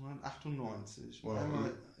 1998. Wow.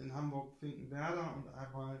 Einmal in Hamburg-Finkenwerder und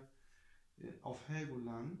einmal auf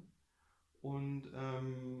Helgoland. Und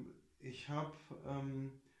ich habe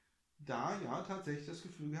da ja tatsächlich das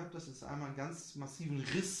Gefühl gehabt, dass es einmal einen ganz massiven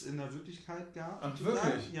Riss in der Wirklichkeit gab. Ach,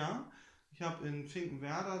 wirklich? Ja. Ich habe in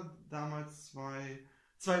Finkenwerder damals zwei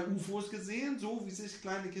UFOs gesehen, so wie sich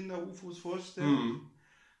kleine Kinder UFOs vorstellen.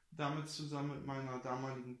 Damit zusammen mit meiner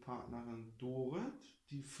damaligen Partnerin Dorit.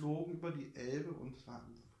 Die flogen über die Elbe und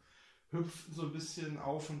hüpften so ein bisschen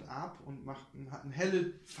auf und ab und hatten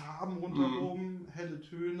helle Farben rundherum, helle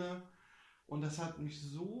Töne. Und das hat mich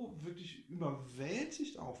so wirklich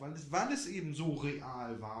überwältigt auch, weil es eben so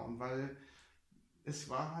real war und weil es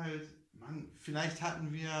war halt, vielleicht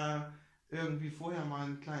hatten wir irgendwie vorher mal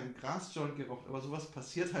einen kleinen Grasjoint geraucht, aber sowas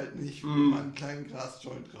passiert halt nicht, wenn man einen kleinen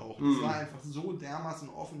Grasjoint raucht. Das war einfach so dermaßen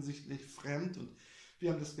offensichtlich fremd und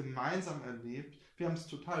wir haben das gemeinsam erlebt. Wir haben es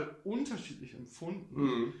total unterschiedlich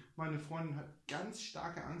empfunden. Meine Freundin hat ganz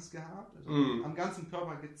starke Angst gehabt, also am ganzen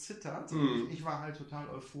Körper gezittert. Ich war halt total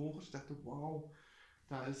euphorisch, dachte, wow,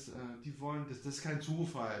 da ist, die wollen, das ist kein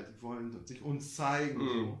Zufall, die wollen sich uns zeigen.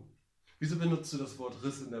 So. Wieso benutzt du das Wort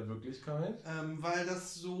Riss in der Wirklichkeit? Weil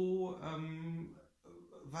das so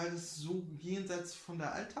jenseits von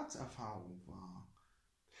der Alltagserfahrung war.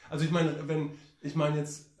 Also ich meine, Es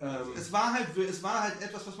war halt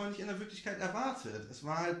etwas, was man nicht in der Wirklichkeit erwartet. Es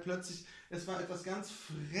war halt plötzlich, es war etwas ganz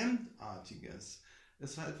Fremdartiges.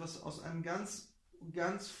 Es war etwas aus einem ganz,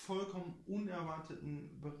 ganz vollkommen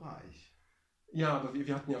unerwarteten Bereich. Ja, aber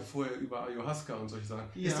wir hatten ja vorher über Ayahuasca und solche Sachen.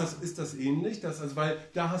 Ja. Ist das ähnlich? Weil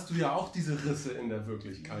da hast du ja auch diese Risse in der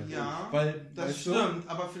Wirklichkeit. Ja, weil, das weißt du, stimmt.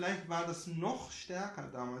 Aber vielleicht war das noch stärker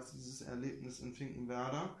damals, dieses Erlebnis in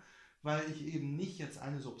Finkenwerder, weil ich eben nicht jetzt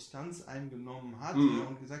eine Substanz eingenommen hatte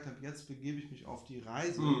und gesagt habe, jetzt begebe ich mich auf die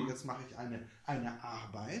Reise und jetzt mache ich eine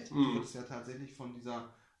Arbeit. So wird es ja tatsächlich von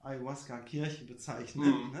dieser Ayahuasca-Kirche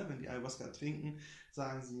bezeichnet. Ne? Wenn die Ayahuasca trinken,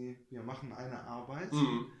 sagen sie, wir machen eine Arbeit.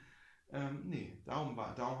 Darum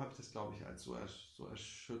habe ich das, glaube ich, als so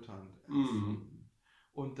erschütternd empfunden.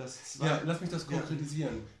 Und das war, ja, lass mich das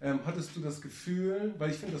konkretisieren. Hattest du das Gefühl,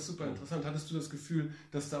 weil ich finde das super interessant, hattest du das Gefühl,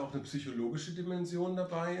 dass da auch eine psychologische Dimension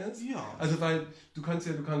dabei ist? Ja. Also weil du kannst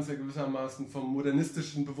ja gewissermaßen vom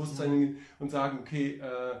modernistischen Bewusstsein hingehen und sagen, okay,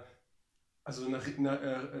 also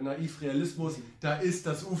naiv Realismus, da ist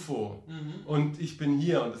das UFO und ich bin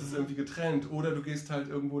hier und das ist irgendwie getrennt. Oder du gehst halt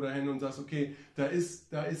irgendwo dahin und sagst, okay, da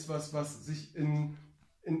ist was sich in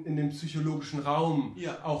dem psychologischen Raum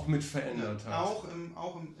auch mit verändert hat.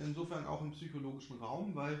 Insofern auch im psychologischen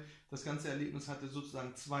Raum, weil das ganze Erlebnis hatte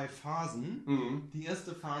sozusagen 2 Phasen. Die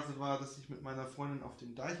erste Phase war, dass ich mit meiner Freundin auf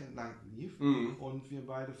dem Deich entlang lief und wir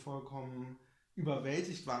beide vollkommen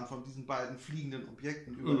überwältigt waren von diesen beiden fliegenden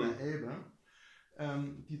Objekten über der Elbe.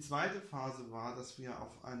 Die zweite Phase war, dass wir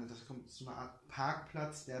das kommt zu einer Art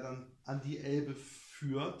Parkplatz, der dann an die Elbe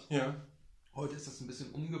führt. Ja. Heute ist das ein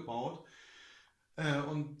bisschen umgebaut.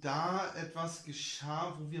 Und da etwas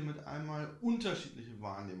geschah, wo wir mit einmal unterschiedliche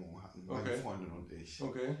Wahrnehmungen hatten, meine Freundin und ich.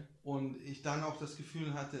 Okay. Und ich dann auch das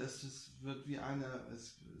Gefühl hatte, es ist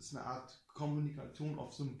eine Art Kommunikation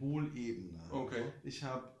auf Symbolebene. Okay. Ich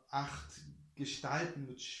habe 8 Gestalten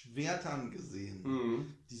mit Schwertern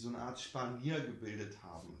gesehen, die so eine Art Spalier gebildet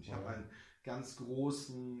haben. Ich habe einen ganz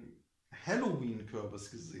großen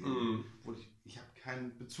Halloween-Kürbis gesehen. Ich habe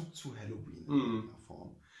keinen Bezug zu Halloween in irgendeiner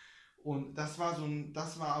Form. Und das war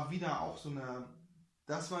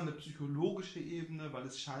eine psychologische Ebene, weil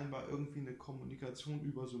es scheinbar irgendwie eine Kommunikation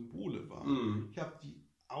über Symbole war. Ich habe die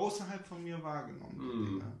außerhalb von mir wahrgenommen, die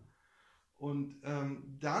Dinge. Und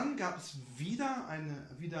dann gab es wieder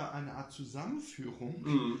eine Art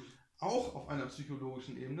Zusammenführung, auch auf einer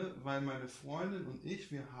psychologischen Ebene, weil meine Freundin und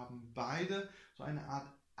ich, wir haben beide so eine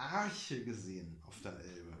Art Arche gesehen auf der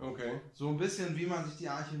Elbe. Okay. So ein bisschen wie man sich die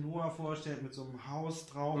Arche Noah vorstellt, mit so einem Haus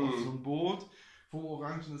drauf, auf so einem Boot, wo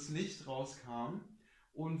orangenes Licht rauskam.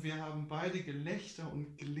 Und wir haben beide Gelächter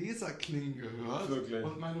und Gläserklingen gehört. Wirklich?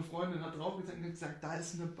 Und meine Freundin hat draufgezeigt und gesagt, da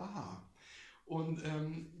ist eine Bar. Und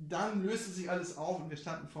dann löste sich alles auf und wir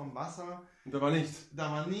standen vorm Wasser. Und da war nichts?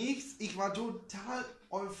 Da war nichts. Ich war total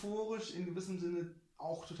euphorisch, in gewissem Sinne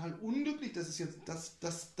auch total unglücklich, dass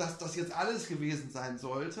das jetzt alles gewesen sein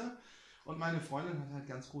sollte. Und meine Freundin hat halt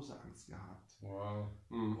ganz große Angst gehabt. Wow.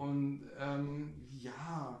 Und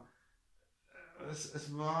ja,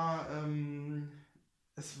 es war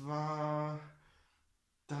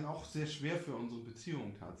dann auch sehr schwer für unsere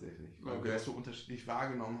Beziehung tatsächlich, weil wir das so unterschiedlich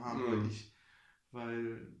wahrgenommen haben,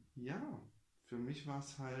 weil ja, für mich war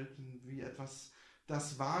es halt wie etwas,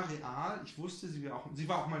 das war real. Ich wusste, sie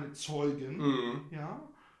war auch meine Zeugin, ja,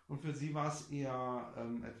 und für sie war es eher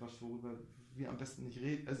etwas, worüber wir am besten nicht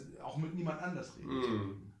reden, also auch mit niemand anders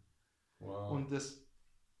reden. Wow. Und das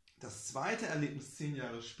zweite Erlebnis 10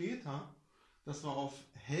 Jahre später, das war auf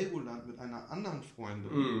Helgoland mit einer anderen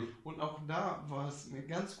Freundin. Und auch da war es eine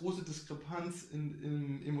ganz große Diskrepanz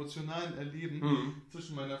im emotionalen Erleben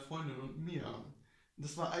zwischen meiner Freundin und mir.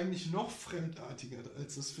 Das war eigentlich noch fremdartiger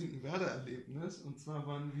als das Finkenwerder-Erlebnis. Und zwar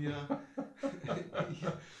waren wir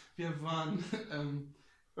waren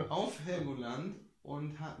auf Helgoland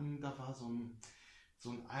und da war so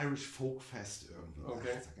ein Irish Folk Fest irgendwie.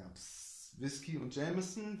 Okay. Da gab es Whisky und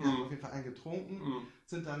Jameson, wir haben auf jeden Fall einen getrunken,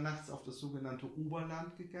 sind dann nachts auf das sogenannte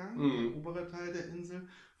Oberland gegangen, der obere Teil der Insel,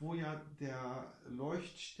 wo ja der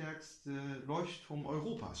leuchtstärkste Leuchtturm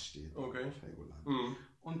Europas steht, auf Helgoland.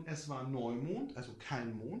 Und es war Neumond, also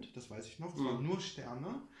kein Mond, das weiß ich noch, es waren nur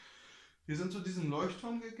Sterne. Wir sind zu diesem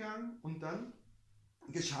Leuchtturm gegangen und dann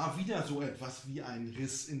geschah wieder so etwas wie ein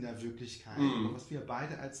Riss in der Wirklichkeit, was wir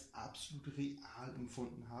beide als absolut real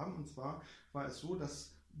empfunden haben. Und zwar war es so,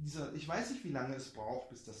 dass ich weiß nicht, wie lange es braucht,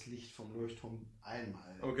 bis das Licht vom Leuchtturm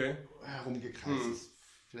einmal herumgekreist ist.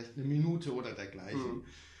 Vielleicht eine Minute oder dergleichen.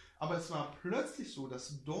 Aber es war plötzlich so,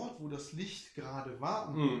 dass dort, wo das Licht gerade war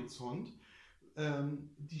am Horizont,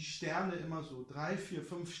 die Sterne immer so 3, 4,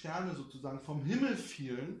 5 Sterne sozusagen vom Himmel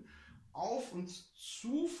fielen, auf uns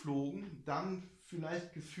zuflogen, dann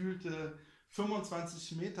vielleicht gefühlte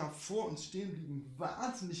 25 Meter vor uns stehen blieben,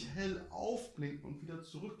 wahnsinnig hell aufblinken und wieder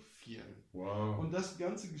zurückfielen. Wow. Und das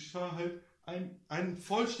Ganze geschah halt ein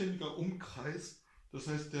vollständiger Umkreis. Das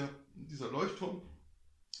heißt, dieser Leuchtturm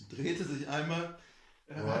drehte sich einmal,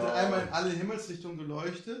 hatte einmal in alle Himmelsrichtungen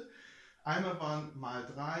geleuchtet. Einmal waren mal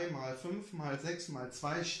 3, mal 5, mal 6, mal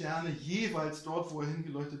 2 Sterne jeweils dort, wo er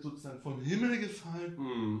hingeleuchtet, sozusagen vom Himmel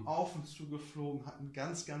gefallen, auf uns zugeflogen, hatten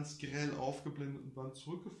ganz, ganz grell aufgeblendet und waren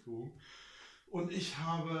zurückgeflogen. Und ich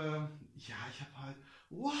habe halt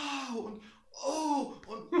wow und oh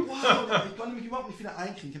und wow. Ich konnte mich überhaupt nicht wieder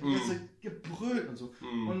einkriegen. Ich habe die ganze Zeit gebrüllt und so.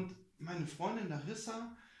 Und meine Freundin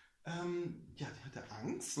Larissa, die hatte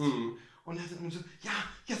Angst. Und er hat immer gesagt, ja,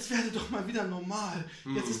 jetzt werde doch mal wieder normal.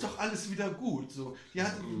 Jetzt ist doch alles wieder gut. So. Die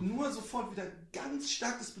hatte nur sofort wieder ganz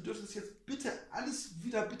starkes Bedürfnis, jetzt bitte alles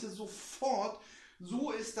wieder bitte sofort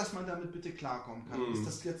so ist, dass man damit bitte klarkommen kann. Ist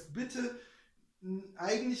das jetzt bitte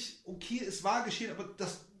eigentlich okay, es war geschehen, aber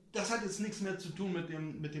das hat jetzt nichts mehr zu tun mit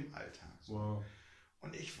dem Alltag. So. Wow.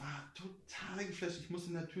 Und ich war total geflasht. Ich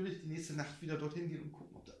musste natürlich die nächste Nacht wieder dorthin gehen und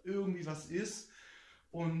gucken, ob da irgendwie was ist.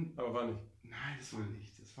 Aber war nicht. Nein, das war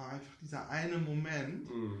nicht. Es war einfach dieser eine Moment.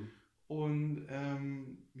 Und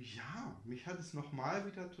ja, mich hat es nochmal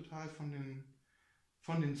wieder total von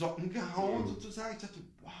den Socken gehauen, sozusagen. Ich dachte,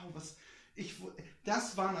 wow,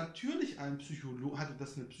 das war natürlich hatte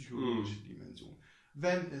das eine psychologische Dimension.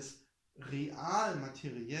 Wenn es real,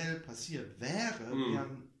 materiell passiert wäre,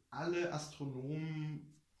 wären alle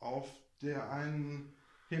Astronomen auf der einen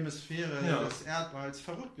Hemisphäre des Erdballs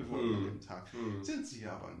verrückt geworden an dem Tag. Sind sie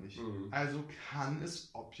aber nicht. Also kann es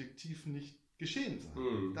objektiv nicht geschehen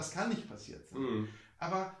sein. Das kann nicht passiert sein.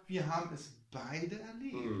 Aber wir haben es beide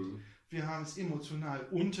erlebt. Wir haben es emotional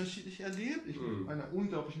unterschiedlich erlebt. Ich mit einer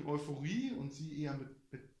unglaublichen Euphorie und sie eher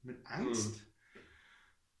mit Angst.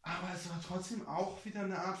 Aber es war trotzdem auch wieder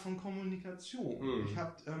eine Art von Kommunikation.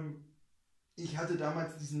 Ich hatte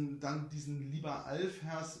damals diesen Lieber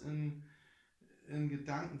All-Vers in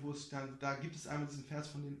Gedanken, wo es dann, da gibt es einmal diesen Vers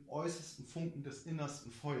von den äußersten Funken des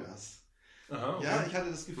innersten Feuers. Aha, okay. Ja, ich hatte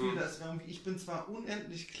das Gefühl, dass irgendwie, ich bin zwar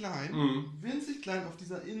unendlich klein, winzig klein auf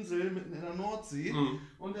dieser Insel mitten in der Nordsee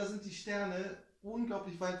und da sind die Sterne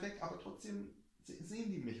unglaublich weit weg, aber trotzdem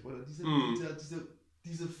sehen die mich oder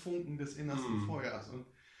diese Funken des innersten Feuers. Und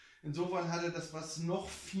insofern hatte das was noch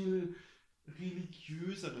viel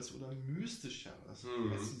religiöseres oder mystischeres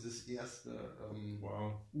als dieses erste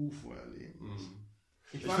UFO-Erlebnis.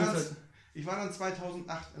 Ich war dann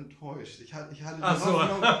 2008 enttäuscht. Ich hatte die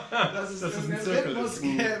Hoffnung, dass es einen Rhythmus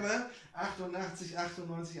gäbe. 88,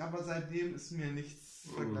 98, aber seitdem ist mir nichts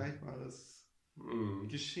Vergleichbares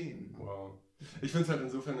geschehen. Wow. Ich finde es halt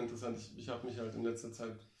insofern interessant. Ich habe mich halt in letzter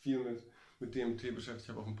Zeit viel mit DMT beschäftigt. Ich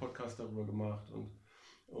habe auch einen Podcast darüber gemacht und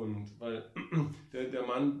weil der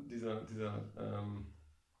Mann, dieser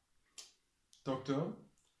Doktor,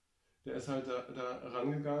 der ist halt da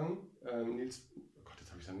rangegangen. Nils, oh Gott, jetzt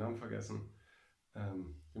habe ich seinen Namen vergessen.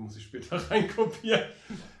 Den muss ich später reinkopieren.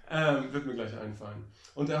 Wird mir gleich einfallen.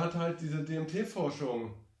 Und er hat halt diese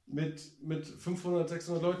DMT-Forschung mit 500,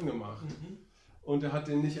 600 Leuten gemacht. Und er hat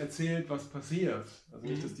denen nicht erzählt, was passiert. Also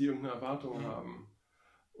nicht, dass die irgendeine Erwartung haben.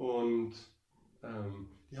 Und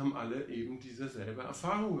die haben alle eben dieselbe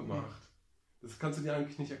Erfahrung gemacht. Das kannst du dir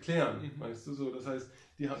eigentlich nicht erklären, weißt du so. Das heißt,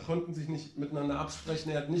 die konnten sich nicht miteinander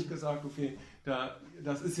absprechen. Er hat nicht gesagt, okay,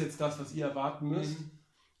 das ist jetzt das, was ihr erwarten müsst.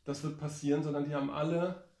 Das wird passieren, sondern die haben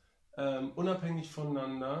alle unabhängig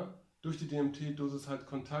voneinander durch die DMT-Dosis halt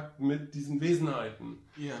Kontakt mit diesen Wesenheiten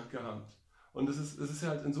gehabt. Und es ist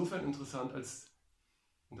halt insofern interessant,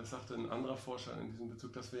 und das sagte ein anderer Forscher in diesem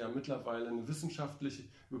Bezug, dass wir ja mittlerweile eine wissenschaftliche,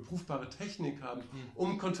 überprüfbare Technik haben,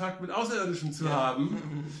 um Kontakt mit Außerirdischen zu haben.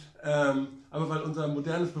 Aber weil unser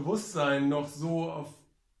modernes Bewusstsein noch so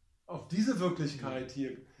auf diese Wirklichkeit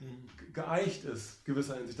hier geeicht ist,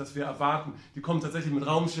 gewisser Hinsicht, dass wir erwarten, die kommen tatsächlich mit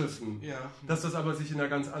Raumschiffen, dass das aber sich in einer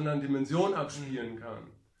ganz anderen Dimension abspielen kann.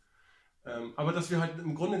 Aber dass wir halt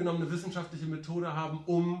im Grunde genommen eine wissenschaftliche Methode haben,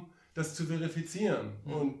 um das zu verifizieren.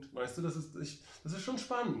 Und weißt du, das ist schon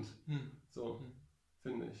spannend. So,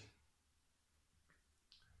 finde ich.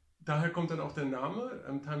 Daher kommt dann auch der Name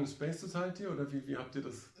Time and Space Society, oder wie habt ihr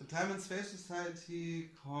das? Time and Space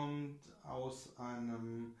Society kommt aus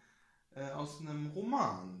einem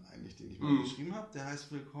Roman eigentlich, den ich mal geschrieben habe. Der heißt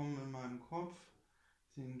Willkommen in meinem Kopf.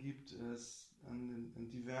 Den gibt es an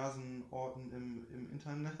diversen Orten im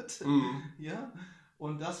Internet. Ja.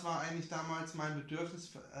 Und das war eigentlich damals mein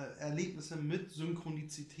Bedürfnis, Erlebnisse mit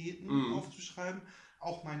Synchronizitäten aufzuschreiben,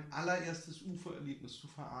 auch mein allererstes UFO-Erlebnis zu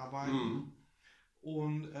verarbeiten.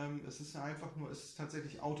 Und es ist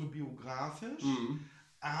tatsächlich autobiografisch,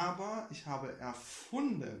 aber ich habe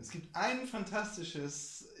erfunden, es gibt ein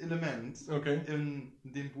fantastisches Element in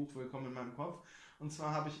dem Buch Willkommen in meinem Kopf. Und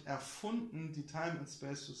zwar habe ich erfunden die Time and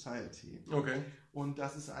Space Society. Und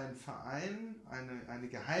das ist ein Verein, eine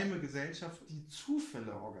geheime Gesellschaft, die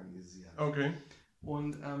Zufälle organisiert.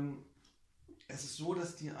 Und es ist so,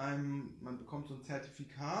 dass man bekommt so ein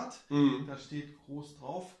Zertifikat, da steht groß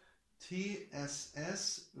drauf,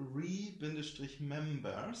 TSS Re-Members.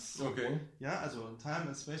 Ja, also Time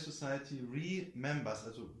and Space Society Re-Members,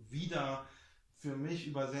 also wieder. Für mich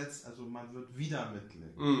übersetzt, also man wird wieder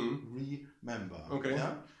Mitglied. Remember.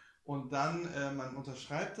 Ja? Und dann, man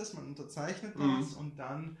unterschreibt das, man unterzeichnet das und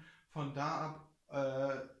dann von da ab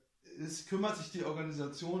kümmert sich die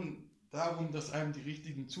Organisation darum, dass einem die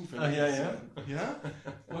richtigen Zufälle passieren. Ja?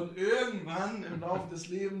 Und irgendwann im Laufe des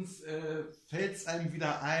Lebens fällt es einem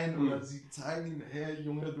wieder ein oder sie zeigen ihm, hey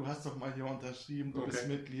Junge, du hast doch mal hier unterschrieben, du bist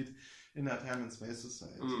Mitglied in der Time and Space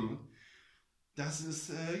Society. Das ist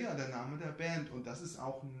der Name der Band und das ist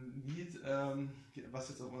auch ein Lied, was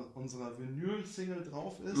jetzt auf unserer Vinyl-Single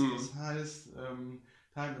drauf ist. Das heißt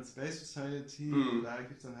Time and Space Society und da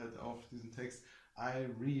gibt es dann halt auch diesen Text I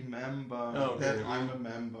remember that I'm a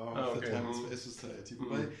member of the Time and Space Society.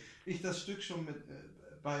 Wobei ich das Stück schon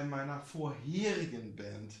bei meiner vorherigen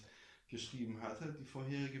Band geschrieben hatte. Die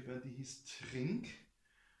vorherige Band, die hieß Trink.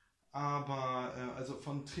 Aber also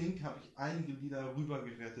von Trink habe ich einige Lieder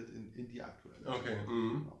rübergerettet in die aktuelle.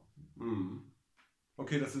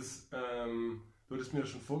 Okay, das ist, du hattest mir das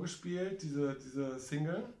schon vorgespielt, diese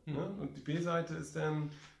Single. Ne? Und die B-Seite ist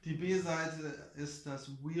dann? Die B-Seite ist das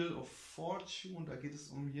Wheel of Fortune. Da geht es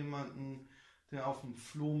um jemanden, der auf dem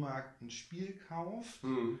Flohmarkt ein Spiel kauft.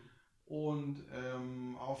 Und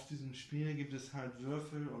auf diesem Spiel gibt es halt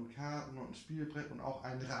Würfel und Karten und ein Spielbrett und auch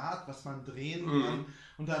ein Rad, was man drehen kann.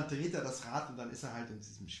 Und dann dreht er das Rad und dann ist er halt in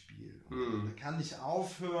diesem Spiel. Und er kann nicht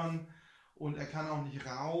aufhören und er kann auch nicht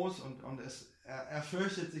raus und er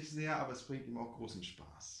fürchtet sich sehr, aber es bringt ihm auch großen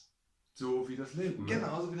Spaß. So wie das Leben. Ne?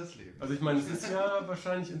 Genau, so wie das Leben. Also ich meine, es ist ja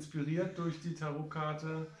wahrscheinlich inspiriert durch die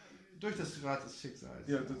Tarotkarte. Durch das Rad des Schicksals.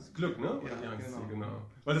 Ja, das Glück, ne? Oder ja, genau.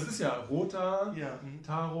 Weil das ist ja Rota,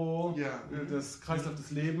 Tarot, das Kreislauf des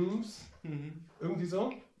Lebens. Irgendwie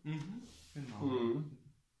so? Genau.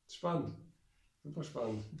 Spannend. Super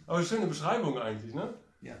spannend. Aber schöne Beschreibung eigentlich, ne?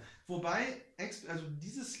 Ja. Wobei, also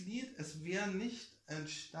dieses Lied, es wäre nicht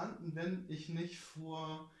entstanden, wenn ich nicht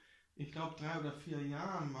vor, ich glaube, 3 oder 4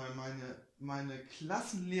 Jahren mal meine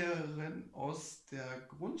Klassenlehrerin aus der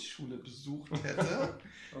Grundschule besucht hätte.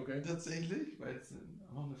 Tatsächlich, weil es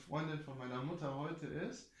auch eine Freundin von meiner Mutter heute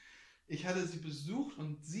ist. Ich hatte sie besucht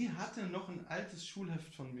und sie hatte noch ein altes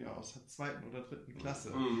Schulheft von mir aus der 2. oder 3.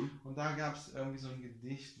 Klasse. Und da gab es irgendwie so ein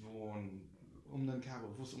Gedicht, wo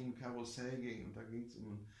es um ein Karussell ging. Und da ging es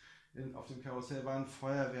auf dem Karussell war ein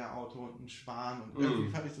Feuerwehrauto und ein Schwan. Und irgendwie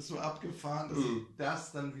fand ich das so abgefahren, dass ich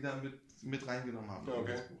das dann wieder mit mit reingenommen habe in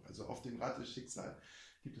Okay. das Buch. Also auf dem Rad des Schicksals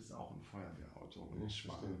gibt es auch ein Feuerwehrauto und Ich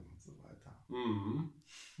Schwan verstehe. und so weiter. Mhm.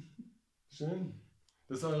 Schön.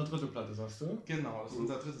 Das ist eure dritte Platte, sagst du? Genau, das ist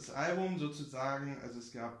unser drittes Album sozusagen. Also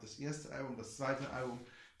es gab das erste Album, das zweite Album,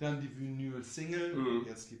 dann die Vinyl-Single und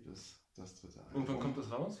jetzt gibt es das dritte Album. Und wann kommt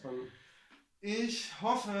das raus? Wann? Ich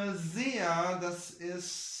hoffe sehr, dass wir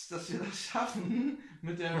das schaffen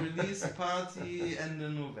mit der Release-Party Ende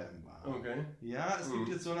November. Okay. Ja, es gibt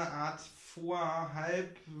jetzt so eine Art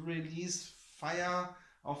Vor-Halb-Release-Feier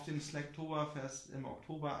auf dem Slacktoberfest im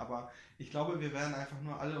Oktober, aber ich glaube, wir werden einfach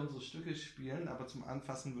nur alle unsere Stücke spielen, aber zum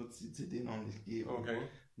Anfassen wird es die CD noch nicht geben. Okay.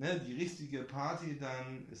 Ne, die richtige Party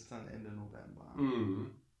dann ist dann Ende November.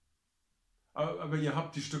 Mhm. Aber ihr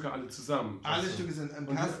habt die Stücke alle zusammen. Alle Also- Stücke sind im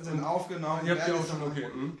Und- Kasten, sind und- aufgenommen. Ihr habt die werden auch jetzt schon, noch- okay.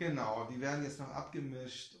 Mhm. Genau, die werden jetzt noch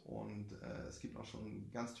abgemischt und es gibt auch schon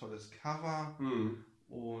ein ganz tolles Cover. Mhm.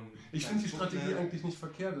 Und Ich finde die Booklet. Strategie eigentlich nicht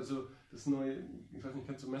verkehrt. Also das neue, ich weiß nicht,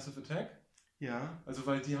 kennst du Massive Attack? Ja. Also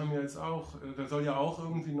weil die haben ja jetzt auch, da soll ja auch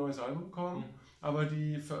irgendwie ein neues Album kommen, aber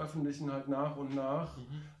die veröffentlichen halt nach und nach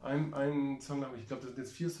einen Song, ich glaube, da sind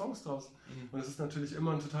jetzt 4 Songs draus. Und es ist natürlich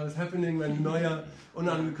immer ein totales Happening, wenn ein neuer,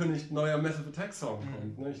 unangekündigt neuer Massive Attack Song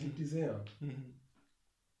kommt. Ne? Ich liebe die sehr.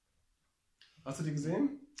 Hast du die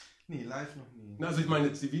gesehen? Nee, live noch nie. Na, also ich meine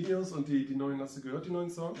jetzt die Videos und die neuen, hast du gehört, die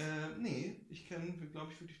neuen Songs? Nee, ich kenne,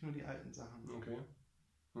 glaube ich, wirklich nur die alten Sachen. Okay.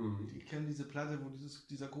 Mhm. Ich kenne diese Platte, wo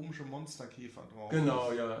dieser komische Monsterkäfer drauf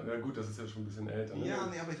Genau, ja. Ja gut, das ist ja schon ein bisschen älter. Ne? Ja,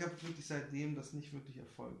 nee, aber ich habe wirklich seitdem das nicht wirklich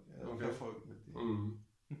Okay. verfolgt mit dem. Mhm.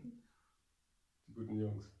 Die guten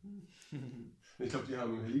Jungs. Ich glaube, die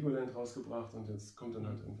haben Heligoland rausgebracht und jetzt kommt dann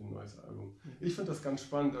halt irgendwie ein neues Album. Ich finde das ganz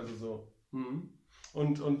spannend, also so.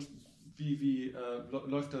 Und wie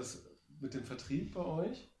läuft das mit dem Vertrieb bei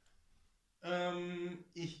euch?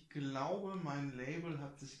 Ich glaube, mein Label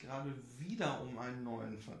hat sich gerade wieder um einen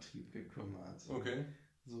neuen Vertrieb gekümmert. Okay.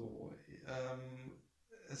 So,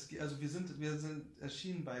 wir sind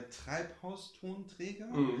erschienen bei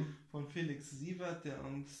Treibhaustonträger von Felix Sievert, der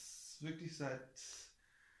uns wirklich seit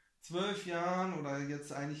 12 Jahren oder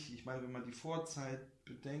jetzt eigentlich, ich meine, wenn man die Vorzeit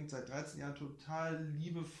bedenkt, seit 13 Jahren total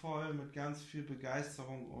liebevoll mit ganz viel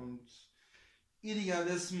Begeisterung und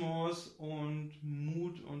Idealismus und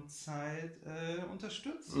Mut und Zeit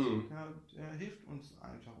unterstützt. Ja, er hilft uns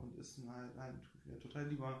einfach und ist ein total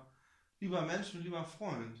lieber Mensch und lieber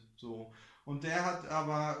Freund. So. Und der hat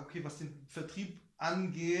aber, okay, was den Vertrieb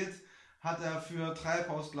angeht, hat er für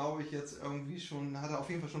Treibhaus, glaube ich, jetzt irgendwie hat er auf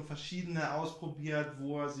jeden Fall schon verschiedene ausprobiert,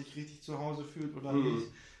 wo er sich richtig zu Hause fühlt oder nicht.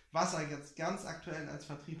 Was er jetzt ganz aktuell als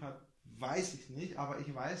Vertrieb hat, weiß ich nicht, aber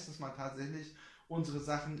ich weiß, dass man tatsächlich unsere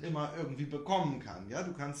Sachen immer irgendwie bekommen kann. Ja,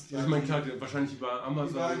 du kannst ja. Also ich meine, klar, wahrscheinlich über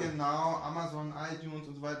Amazon. Genau, Amazon, iTunes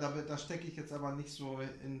und so weiter. Da stecke ich jetzt aber nicht so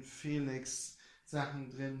in Felix Sachen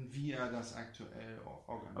drin, wie er das aktuell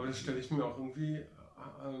organisiert. Aber das stelle ich mir auch irgendwie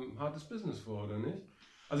hartes Business vor, oder nicht?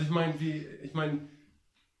 Also ich meine,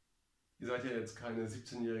 ihr seid ja jetzt keine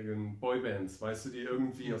 17-jährigen Boybands, weißt du, die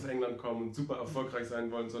irgendwie aus England kommen und super erfolgreich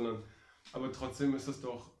sein wollen, aber trotzdem ist das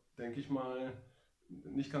doch, denke ich mal,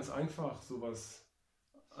 nicht ganz einfach, sowas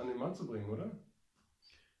an den Mann zu bringen, oder?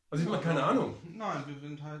 Also ich meine, keine Ahnung. Nein, wir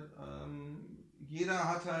sind halt, jeder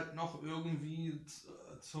hat halt noch irgendwie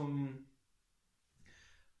zum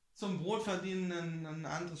Brotverdienen ein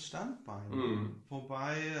anderes Standbein.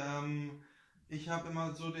 Wobei, ich habe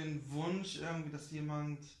immer so den Wunsch, irgendwie, dass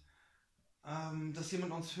jemand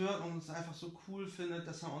uns hört und uns einfach so cool findet,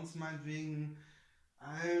 dass er uns meinetwegen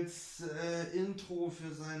als Intro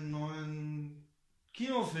für seinen neuen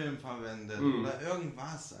Kinofilm verwendet oder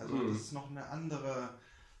irgendwas. Also das ist noch eine andere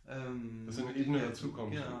dass eine Ebene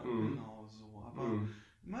dazukommt. Ja, genau so. Aber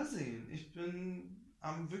mal sehen. Ich bin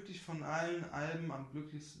wirklich von allen Alben am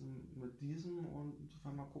glücklichsten mit diesem und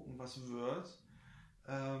insofern mal gucken, was wird.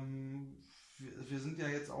 Wir sind ja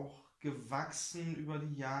jetzt auch gewachsen über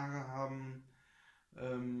die Jahre, haben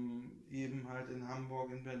eben halt in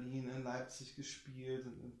Hamburg, in Berlin, in Leipzig gespielt,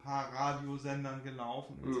 in ein paar Radiosendern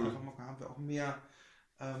gelaufen. Und jetzt einfach mal haben wir auch mehr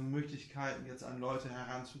Möglichkeiten, jetzt an Leute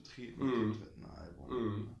heranzutreten mit dem dritten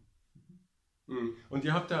Album. Und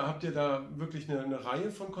habt ihr da wirklich eine Reihe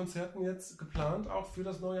von Konzerten jetzt geplant, auch für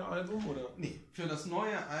das neue Album? Oder? Nee, für das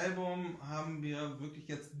neue Album haben wir wirklich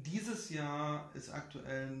jetzt dieses Jahr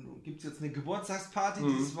gibt es jetzt eine Geburtstagsparty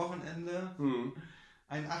dieses Wochenende.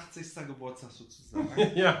 Ein 80. Geburtstag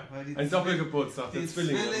sozusagen. Ja, weil ein Doppelgeburtstag, der die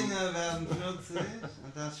Zwillinge. Zwillinge werden 40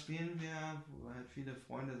 und da spielen wir, wo halt viele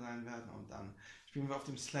Freunde sein werden und dann spielen wir auf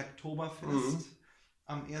dem Slacktoberfest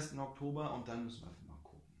am 1. Oktober und dann müssen wir einfach mal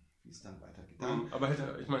gucken, wie es dann weitergeht. Aber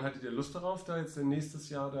hattet ihr Lust darauf, da jetzt nächstes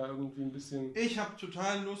Jahr da irgendwie ein bisschen... Ich habe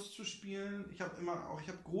total Lust zu spielen. Ich habe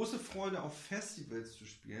große Freude auf Festivals zu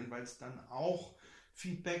spielen, weil es dann auch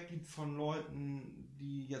Feedback gibt von Leuten,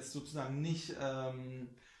 die jetzt sozusagen nicht,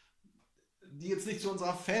 zu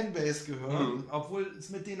unserer Fanbase gehören, obwohl es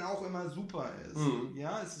mit denen auch immer super ist.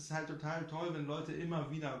 Ja, es ist halt total toll, wenn Leute immer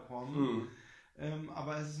wieder kommen.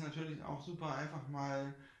 Aber es ist natürlich auch super, einfach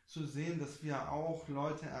mal zu sehen, dass wir auch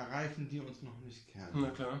Leute erreichen, die uns noch nicht kennen. Na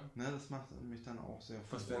klar. Ne, das macht mich dann auch sehr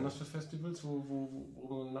Was wären das für Festivals, wo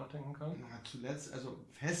man nachdenken kann? Na, zuletzt, also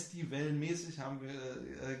festivalmäßig haben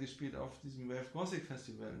wir gespielt auf diesem Wave Gothic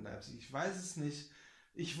Festival in Leipzig. Ich weiß es nicht.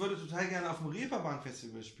 Ich würde total gerne auf dem Reeperbahn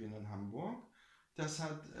Festival spielen in Hamburg. Das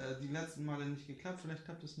hat die letzten Male nicht geklappt. Vielleicht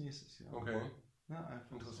klappt es nächstes Jahr. Okay. Na,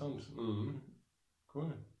 einfach interessant. So.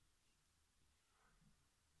 Cool.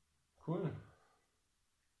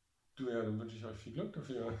 Du, ja, dann wünsche ich euch viel Glück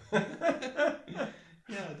dafür.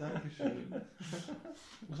 Ja, danke schön.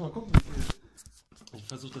 Muss mal gucken. Ich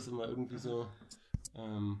versuche das immer irgendwie so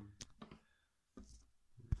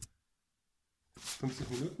 50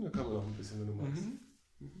 Minuten, da kann man noch ein bisschen, wenn du magst.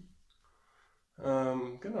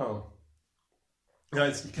 Genau. Ja,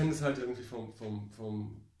 ich kenne das halt irgendwie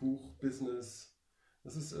vom Buchbusiness.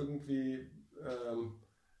 Das ist irgendwie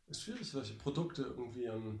ist schwierig, solche Produkte irgendwie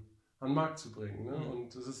an den Markt zu bringen. Ne?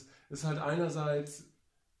 Und es ist halt einerseits,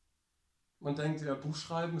 man denkt, ja,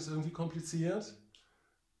 Buchschreiben ist irgendwie kompliziert,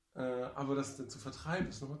 aber das zu vertreiben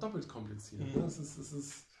ist nochmal doppelt kompliziert. Ne? Es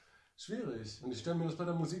ist schwierig. Und ich stelle mir das bei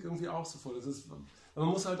der Musik irgendwie auch so vor. Man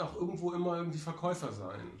muss halt auch irgendwo immer irgendwie Verkäufer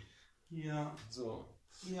sein. Ja. So.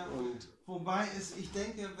 Ja. Und wobei ich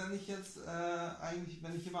denke, wenn ich jetzt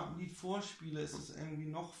wenn ich jemandem ein Lied vorspiele, ist es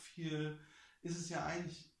ja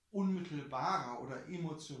eigentlich unmittelbarer oder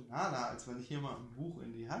emotionaler, als wenn ich jemandem ein Buch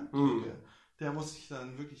in die Hand kriege. Der muss sich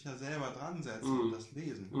dann wirklich ja selber dran setzen und das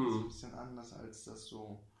lesen. Das ist ein bisschen anders, als das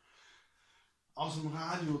so aus dem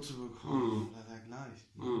Radio zu bekommen oder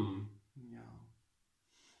dergleichen. Ja.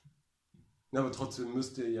 Ja, aber trotzdem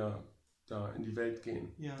müsst ihr ja da in die Welt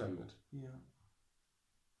gehen damit. Ja.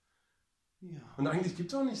 Und eigentlich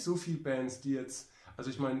gibt es auch nicht so viele Bands, die jetzt, also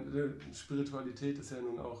ich meine, Spiritualität ist ja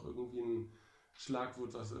nun auch irgendwie ein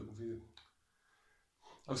Schlagwort, was irgendwie,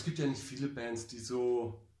 aber es gibt ja nicht viele Bands, die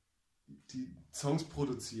Songs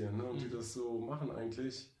produzieren, ne, und die das so machen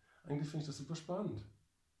eigentlich. Eigentlich finde ich das super spannend.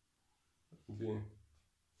 Irgendwie.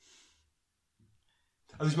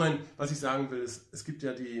 Also ich meine, was ich sagen will, ist, es gibt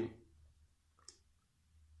ja die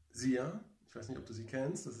Sia, ich weiß nicht, ob du sie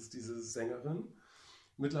kennst, das ist diese Sängerin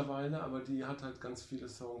mittlerweile, aber die hat halt ganz viele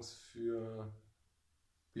Songs für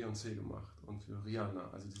Beyoncé gemacht und für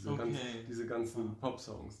Rihanna, also diese ganzen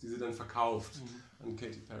Pop-Songs, die sie dann verkauft an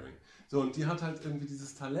Katy Perry. So, und die hat halt irgendwie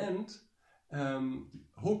dieses Talent,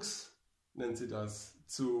 Hooks nennt sie das,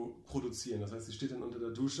 zu produzieren. Das heißt, sie steht dann unter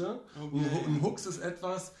der Dusche. Und ein Hooks ist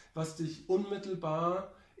etwas, was dich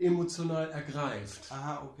unmittelbar emotional ergreift.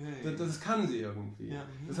 Aha, okay. Das kann sie irgendwie. Ja,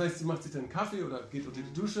 das heißt, sie macht sich dann einen Kaffee oder geht unter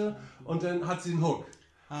die Dusche und dann hat sie einen Hook.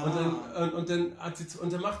 Und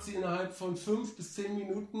dann macht sie innerhalb von 5 bis 10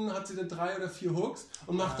 Minuten hat sie dann 3 oder 4 Hooks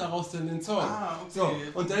und macht daraus dann den Song. Okay. So,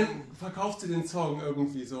 und dann verkauft sie den Song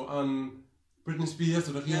irgendwie so an Britney Spears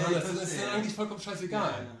oder Rihanna. Das ist dann eigentlich vollkommen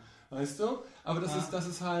scheißegal. Ja. Weißt du? Aber das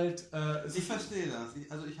ist halt... ich verstehe das. Ich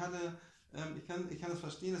kann das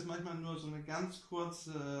verstehen, dass manchmal nur so eine ganz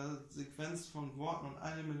kurze Sequenz von Worten und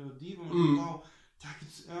eine Melodie, wo man denkt, wow, da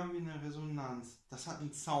gibt es irgendwie eine Resonanz. Das hat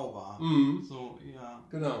einen Zauber. So, ja.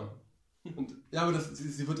 Genau. Und, ja, aber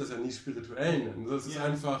sie wird das ja nie spirituell nennen. Das ist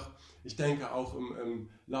einfach, ich denke auch im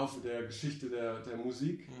Laufe der Geschichte der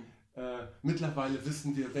Musik, mittlerweile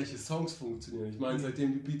wissen wir, welche Songs funktionieren. Ich meine,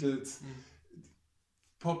 seitdem die Beatles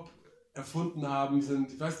Pop erfunden haben,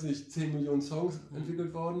 sind, ich weiß nicht, 10 Millionen Songs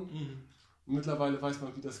entwickelt worden. Und mittlerweile weiß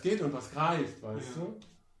man, wie das geht und was greift, weißt du?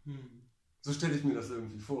 So stelle ich mir das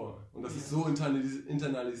irgendwie vor. Und das ist so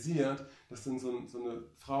internalisiert, dass dann so eine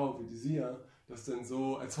Frau wie die Sia das dann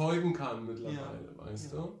so erzeugen kann mittlerweile,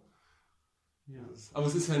 weißt du? Ja. Aber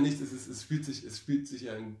es ist ja nichts, es spielt sich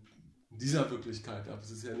ja in dieser Wirklichkeit ab.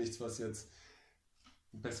 Es ist ja nichts, was jetzt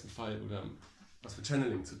im besten Fall oder was mit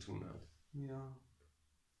Channeling zu tun hat. Ja.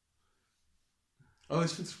 Aber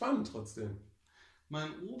ich finde es spannend trotzdem. Mein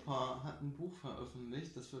Opa hat ein Buch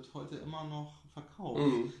veröffentlicht, das wird heute immer noch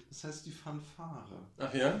verkauft. Das heißt Die Fanfare.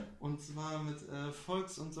 Ach ja? Und zwar mit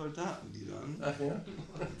Volks- und Soldatenliedern. Ach ja?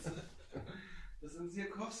 Das ist im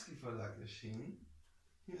Siekowski Verlag erschienen.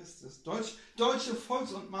 Hier ist es. Deutsche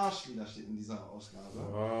Volks- und Marschlieder steht in dieser Ausgabe.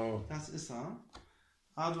 Wow. Das ist er.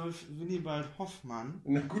 Adolf Willibald Hoffmann.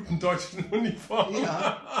 In einer guten deutschen Uniform.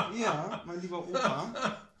 Ja, mein lieber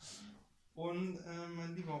Opa. Und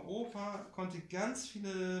mein lieber Opa konnte ganz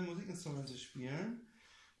viele Musikinstrumente spielen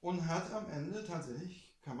und hat am Ende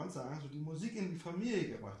tatsächlich, kann man sagen, so die Musik in die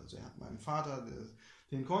Familie gebracht. Also er hat meinem Vater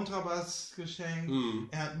den Kontrabass geschenkt,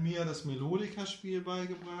 er hat mir das Melodikaspiel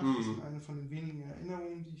beigebracht. Das ist eine von den wenigen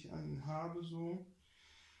Erinnerungen, die ich an ihn habe. So.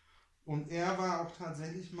 Und er war auch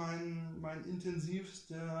tatsächlich mein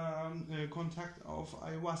intensivster Kontakt auf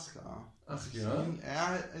Ayahuasca. Ach ja?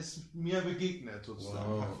 Er ist mir begegnet sozusagen,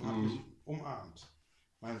 Wow. hat mich umarmt.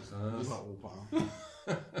 Mein Krass. lieber Opa.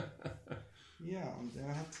 Ja, und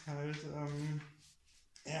er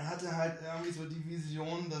hatte halt irgendwie so die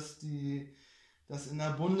Vision, dass in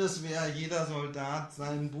der Bundeswehr jeder Soldat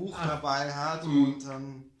sein Buch dabei hat und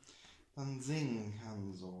dann singen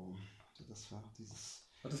kann. So. Also das war dieses.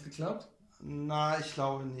 Hat das geklappt? Na, ich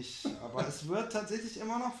glaube nicht. Aber es wird tatsächlich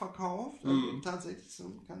immer noch verkauft. Also tatsächlich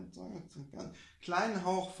so, kann ich sagen, so einen ganz kleinen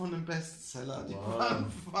Hauch von einem Bestseller, die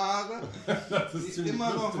Fanfare, die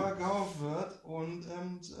immer noch verkauft wird. Und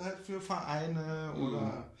halt für Vereine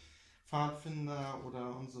oder Pfadfinder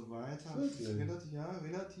oder und so weiter. Das ist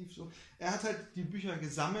relativ so. Er hat halt die Bücher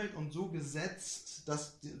gesammelt und so gesetzt,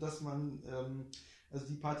 dass man also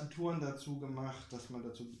die Partituren dazu gemacht, dass man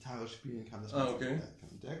dazu Gitarre spielen kann. Dass man okay.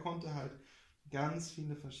 Der konnte halt ganz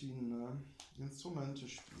viele verschiedene Instrumente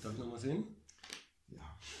spielen. Darf ich noch mal sehen?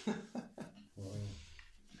 Ja. Wow.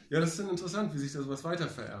 Ja, das ist dann interessant, wie sich da sowas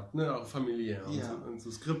weitervererbt, ne? Auch familiär und so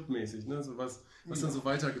skriptmäßig, ne? So was dann so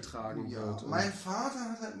weitergetragen wird. Mein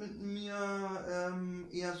Vater hat halt mit mir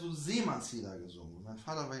eher so Seemannslieder gesungen. Mein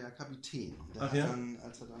Vater war ja Kapitän. Und der hat dann,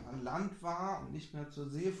 als er dann an Land war und nicht mehr zur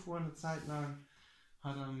See fuhr eine Zeit lang,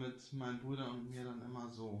 hat er mit meinen Brüdern und mir dann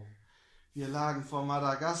immer so, wir lagen vor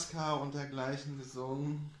Madagaskar und dergleichen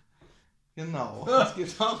gesungen. Genau. Das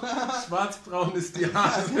geht auch. Schwarzbraun ist die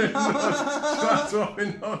Hase, schwarz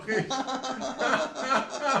bin auch ich.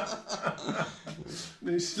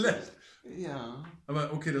 Nicht schlecht. Ja.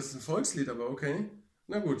 Aber okay, das ist ein Volkslied, aber okay.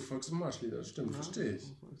 Na gut, Volks- und Marschlieder, das stimmt, verstehe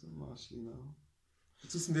ich. Volks- und Marschlieder.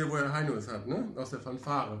 Jetzt wissen wir, woher Heino es hat, ne? Aus der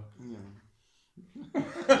Fanfare. Ja.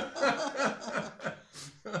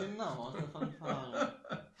 Genau, aus der Fanfare.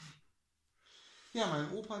 Ja,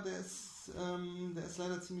 mein Opa, der ist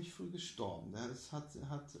leider ziemlich früh gestorben. Der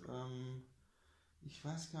hat ich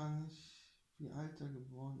weiß gar nicht, wie alt er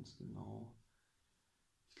geworden ist genau.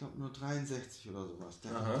 Ich glaube nur 63 oder sowas.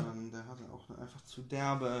 Der hatte auch einfach zu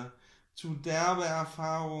derbe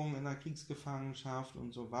Erfahrungen in der Kriegsgefangenschaft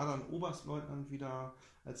und so. War dann Oberstleutnant wieder,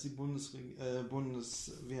 als die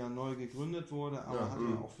Bundeswehr neu gegründet wurde, aber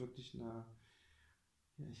hatte auch wirklich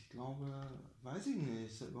ich glaube, weiß ich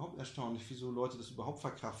nicht, ist ja überhaupt erstaunlich, wieso Leute das überhaupt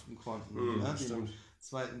verkraften konnten. Den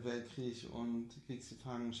Zweiten Weltkrieg und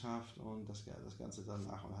Kriegsgefangenschaft und das Ganze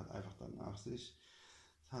danach und hat einfach danach sich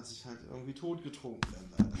halt irgendwie totgetrunken.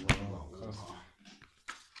 Krass.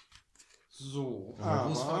 So. Mein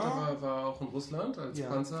Großvater war auch in Russland als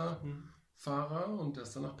Panzerfahrer und der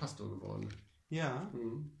ist danach Pastor geworden. Ja.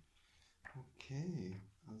 Okay.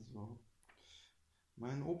 Also.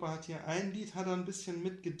 Mein Opa hat hier ein Lied, hat er ein bisschen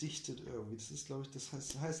mitgedichtet irgendwie. Das ist, glaube ich, das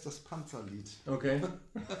heißt das Panzerlied. Okay.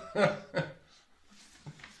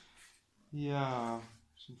 Ja,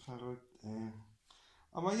 schon verrückt, ey.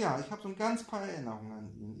 Aber ja, ich habe so ein ganz paar Erinnerungen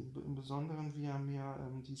an ihn. Im Besonderen, wie er mir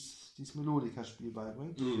dieses Melodika-Spiel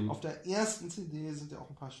beibringt. Auf der ersten CD sind ja auch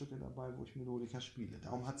ein paar Stücke dabei, wo ich Melodika spiele.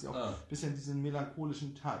 Darum hat sie auch ein bisschen diesen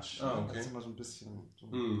melancholischen Touch. Okay. Das ist immer so ein bisschen so.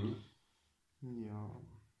 Ja.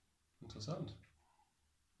 Interessant.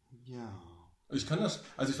 Ja. Ich kann das,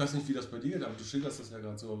 also ich weiß nicht, wie das bei dir geht, aber du schilderst das ja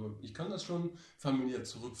gerade so, aber ich kann das schon familiär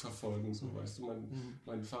zurückverfolgen, so weißt du.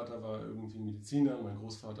 Mein Vater war irgendwie Mediziner, mein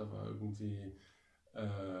Großvater war irgendwie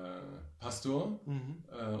Pastor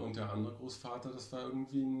und der andere Großvater, das war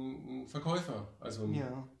irgendwie ein Verkäufer, also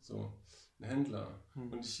ein Händler.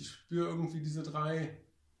 Und ich spüre irgendwie diese drei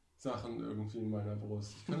Sachen irgendwie in meiner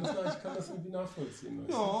Brust. Ich kann das irgendwie nachvollziehen.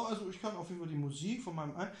 Weißt du? Ja, also ich kann auf jeden Fall die Musik von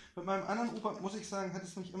bei meinem anderen Opa, muss ich sagen, hat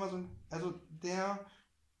es nicht immer so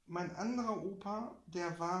mein anderer Opa,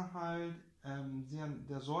 der war halt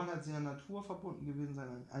der soll halt sehr naturverbunden gewesen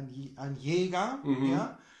sein, ein Jäger,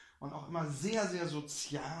 ja, und auch immer sehr, sehr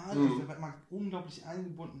sozial, also der war immer unglaublich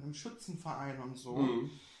eingebunden im Schützenverein und so.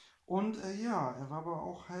 Und er war aber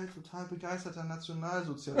auch halt total begeisterter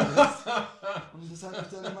Nationalsozialist. Und das hat mich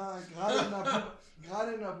dann immer,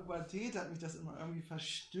 gerade in der Pubertät hat mich das immer irgendwie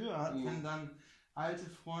verstört, wenn dann alte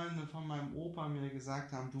Freunde von meinem Opa mir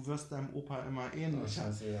gesagt haben, du wirst deinem Opa immer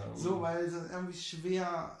ähnlicher. So, weil es irgendwie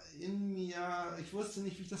schwer in mir, ich wusste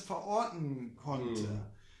nicht, wie ich das verorten konnte.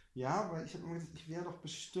 Ja, weil ich habe immer gesagt, ich wäre doch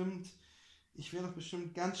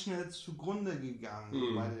bestimmt ganz schnell zugrunde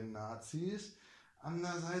gegangen bei den Nazis.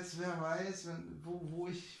 Andererseits, wer weiß, wo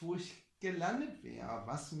ich gelandet wäre,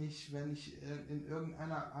 was mich, wenn ich in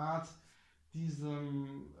irgendeiner Art dieser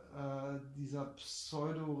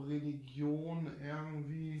Pseudo-Religion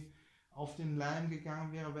irgendwie auf den Leim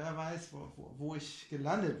gegangen wäre, wer weiß, wo ich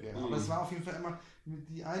gelandet wäre. Aber es war auf jeden Fall immer,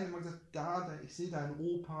 die einen immer gesagt, ich sehe deinen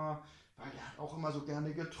Opa, weil der hat auch immer so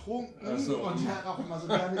gerne getrunken und der hat auch immer so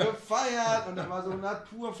gerne gefeiert und er war so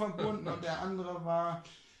naturverbunden und der andere war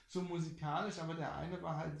so musikalisch, aber der eine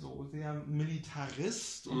war halt so sehr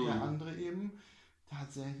Militarist und der andere eben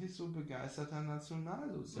tatsächlich so begeisterter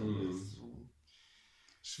Nationalsozialist. So.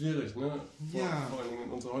 Schwierig, ne? Ja. Vor allem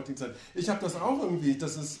in unserer heutigen Zeit. Ich habe das auch irgendwie,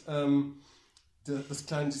 das ist dieses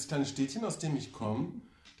kleine Städtchen, aus dem ich komme,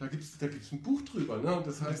 da gibt's ein Buch drüber, ne? Und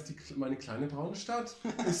das heißt, meine kleine braune Stadt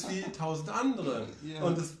ist wie 1000 andere. Ja.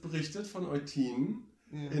 Und es berichtet von Eutin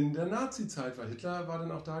in der Nazi-Zeit, weil Hitler war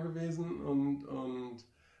dann auch da gewesen und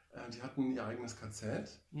die hatten ihr eigenes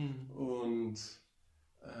KZ. Und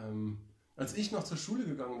als ich noch zur Schule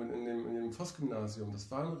gegangen bin in dem Voss-Gymnasium, das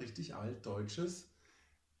war ein richtig altdeutsches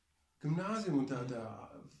Gymnasium und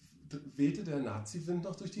da wehte der Nazi-Wind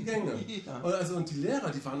noch durch die Gänge. Ja. Und die Lehrer,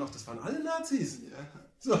 das waren alle Nazis. Ja.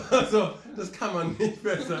 So, also das kann man nicht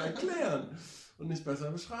besser erklären und nicht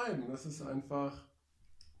besser beschreiben. Das ist einfach,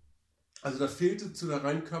 also da fehlte zu der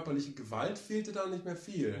rein körperlichen Gewalt fehlte da nicht mehr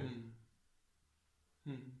viel.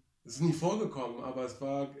 Es ist nie vorgekommen, aber es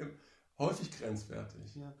war häufig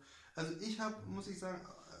grenzwertig. Ja. Also ich habe, muss ich sagen,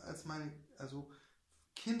 als meine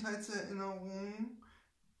Kindheitserinnerungen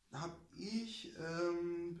habe ich,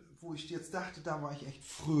 wo ich jetzt dachte, da war ich echt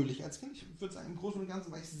fröhlich als Kind. Ich würde sagen, im Großen und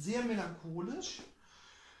Ganzen war ich sehr melancholisch.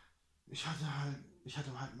 Ich hatte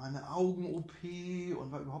halt meine Augen-OP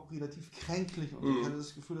und war überhaupt relativ kränklich und ich hatte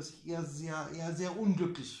das Gefühl, dass ich eher sehr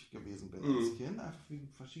unglücklich gewesen bin als Kind, einfach wegen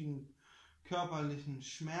verschiedenen körperlichen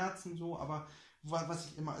Schmerzen so, aber was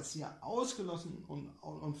ich immer als sehr ausgelassen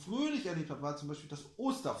und fröhlich erlebt habe, war zum Beispiel das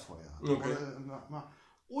Osterfeuer. Okay.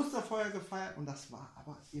 Osterfeuer gefeiert und das war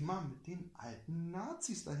aber immer mit den alten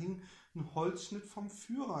Nazis. Da hing ein Holzschnitt vom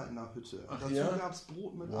Führer in der Hütte. Und dazu gab es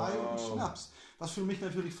Brot mit Ei und Schnaps. Was für mich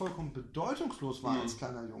natürlich vollkommen bedeutungslos war als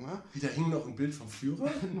kleiner Junge. Wie, da hing noch ein Bild vom Führer?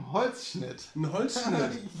 Ein Holzschnitt. Ein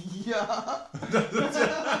Holzschnitt? Ja.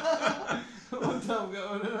 Und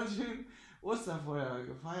dann schön Osterfeuer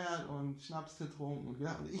gefeiert und Schnaps getrunken. Und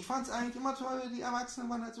ich fand es eigentlich immer toll, die Erwachsenen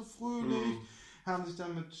waren halt so fröhlich. Haben sich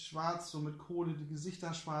dann mit Kohle die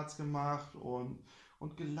Gesichter schwarz gemacht und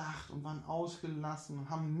gelacht und waren ausgelassen und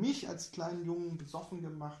haben mich als kleinen Jungen besoffen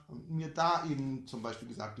gemacht und mir da eben zum Beispiel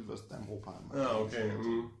gesagt, du wirst deinem Opa immer. Ja, okay.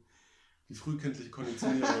 Die frühkindliche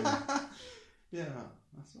Konditionierung. Ja,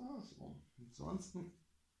 das war so. Ansonsten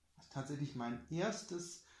ist tatsächlich meine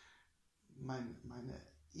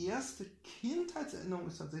erste Kindheitserinnerung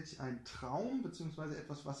ist tatsächlich ein Traum, beziehungsweise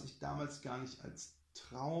etwas, was ich damals gar nicht als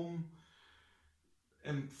Traum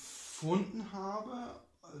empfunden habe.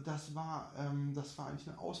 Das war eigentlich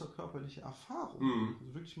eine außerkörperliche Erfahrung.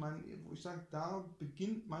 Also wirklich wo ich sage, da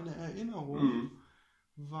beginnt meine Erinnerung,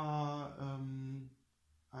 war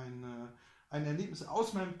ein Erlebnis,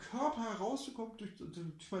 aus meinem Körper herauszukommen, durch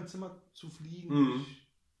mein Zimmer zu fliegen,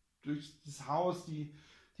 durch das Haus, die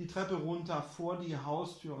Treppe runter vor die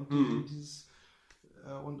Haustür und dieses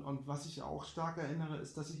und was ich auch stark erinnere,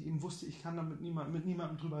 ist, dass ich eben wusste, ich kann da mit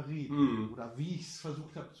niemandem drüber reden. Oder wie ich es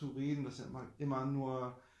versucht habe zu reden, dass er immer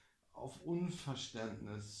nur auf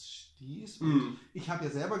Unverständnis stieß. Und ich habe ja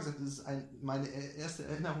selber gesagt, meine erste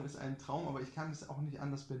Erinnerung ist ein Traum, aber ich kann es auch nicht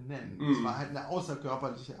anders benennen. Es war halt eine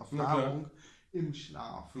außerkörperliche Erfahrung im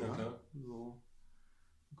Schlaf. Ja? So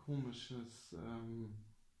ein komisches,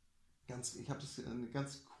 ich habe das eine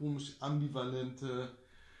ganz komisch ambivalente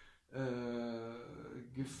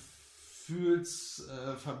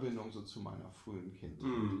Gefühlsverbindung so zu meiner frühen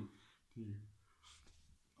Kindheit. Die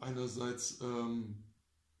einerseits war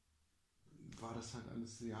das halt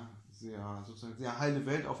alles sehr heile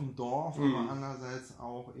Welt auf dem Dorf, aber andererseits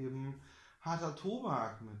auch eben harter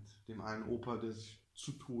Tobak mit dem einen Opa, der sich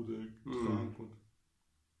zu Tode trank und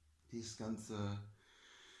dieses ganze,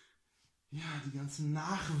 die ganzen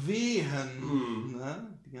Nachwehen,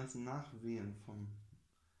 ne? Die ganzen Nachwehen vom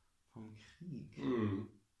Krieg.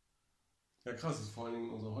 Ja, krass, das ist vor allem in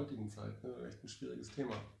unserer heutigen Zeit, ne? Echt ein schwieriges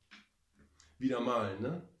Thema. Wieder mal,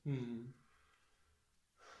 ne?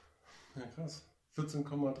 Ja, krass.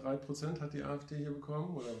 14,3% hat die AfD hier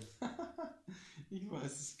bekommen, oder? Ich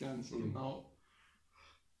weiß es gar nicht genau.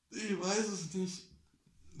 Ich weiß es nicht.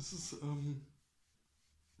 Es ist,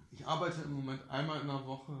 ich arbeite im Moment einmal in der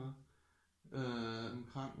Woche im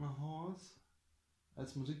Krankenhaus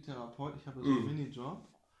als Musiktherapeut. Ich habe so einen Minijob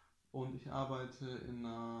und ich arbeite in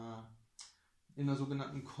einer in der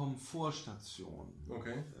sogenannten Komfortstation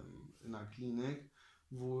Okay. in der Klinik,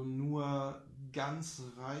 wo nur ganz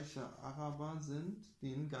reiche Araber sind,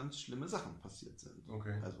 denen ganz schlimme Sachen passiert sind.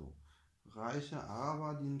 Okay. Also reiche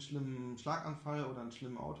Araber, die einen schlimmen Schlaganfall oder einen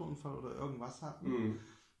schlimmen Autounfall oder irgendwas hatten Mhm.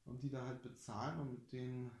 und die da halt bezahlen und mit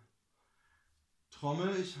denen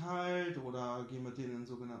trommel ich halt oder gehe mit denen in den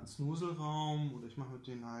sogenannten Snuselraum oder ich mache mit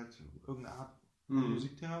denen halt irgendeine Art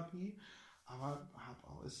Musiktherapie. Aber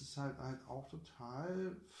es ist halt auch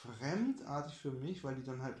total fremdartig für mich, weil die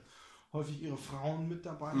dann halt häufig ihre Frauen mit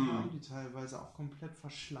dabei haben, die teilweise auch komplett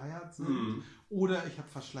verschleiert sind. Oder ich habe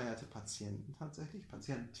verschleierte Patienten tatsächlich,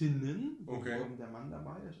 Patientinnen, wo Okay. eben der Mann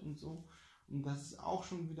dabei ist und so. Und das ist auch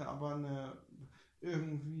schon wieder aber eine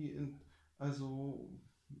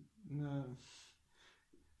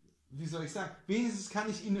wie soll ich sagen, wenigstens kann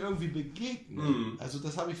ich ihnen irgendwie begegnen. Also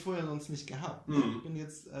das habe ich vorher sonst nicht gehabt. Ich bin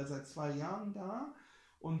jetzt seit 2 Jahren da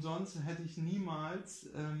und sonst hätte ich niemals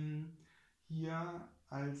hier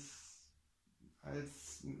als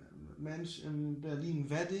Mensch im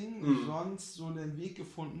Berlin-Wedding sonst so den Weg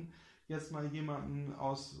gefunden, jetzt mal jemanden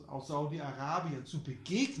aus Saudi-Arabien zu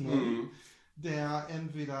begegnen, der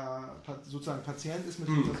entweder sozusagen Patient ist, mit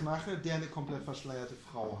dem ich das mache, der eine komplett verschleierte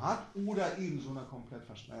Frau hat oder eben so einer komplett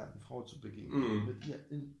verschleierten Frau zu begegnen, mit ihr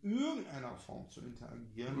in irgendeiner Form zu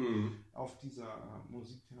interagieren auf dieser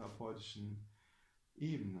musiktherapeutischen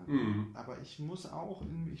Ebene. Aber ich muss auch,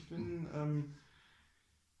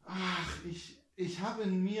 ich habe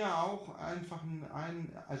in mir auch einfach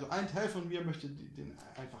ein Teil von mir möchte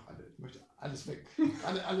möchte alles weg.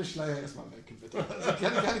 Alle Schleier erstmal weg, bitte. Also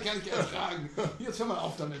kann ich nicht ertragen. Jetzt hör mal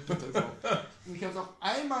auf damit, bitte. So. Und ich habe es auch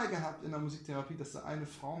einmal gehabt in der Musiktherapie, dass da eine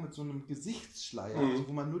Frau mit so einem Gesichtsschleier, also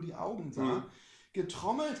wo man nur die Augen sah,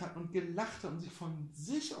 getrommelt hat und gelacht hat und sich von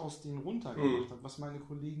sich aus den runtergemacht hat, was meine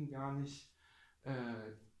Kollegen gar nicht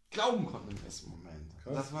glauben konnten im ersten Moment.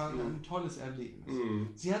 Krass. Das war ein tolles Erlebnis.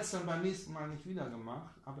 Sie hat es dann beim nächsten Mal nicht wieder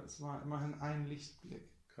gemacht, aber es war immerhin ein Lichtblick.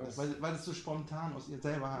 Krass. Weil es so spontan aus ihr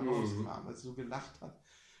selber herauskam, weil sie so gelacht hat,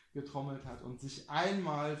 getrommelt hat und sich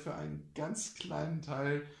einmal für einen ganz kleinen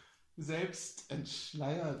Teil selbst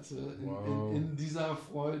entschleierte in dieser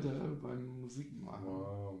Freude beim Musikmachen.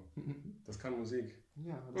 Wow. Das kann Musik.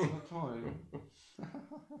 Ja, das war toll.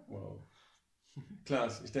 Wow.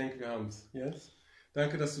 Klaas, ich denke, wir haben es jetzt.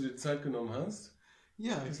 Danke, dass du dir die Zeit genommen hast.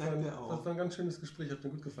 Ja, ich danke dir auch. Das war ein ganz schönes Gespräch, hat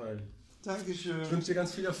mir gut gefallen. Dankeschön. Ich wünsche dir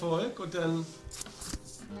ganz viel Erfolg und dann,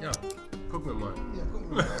 ja, gucken wir mal. Ja,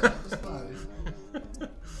 gucken wir mal. Bis bald.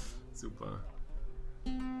 Super.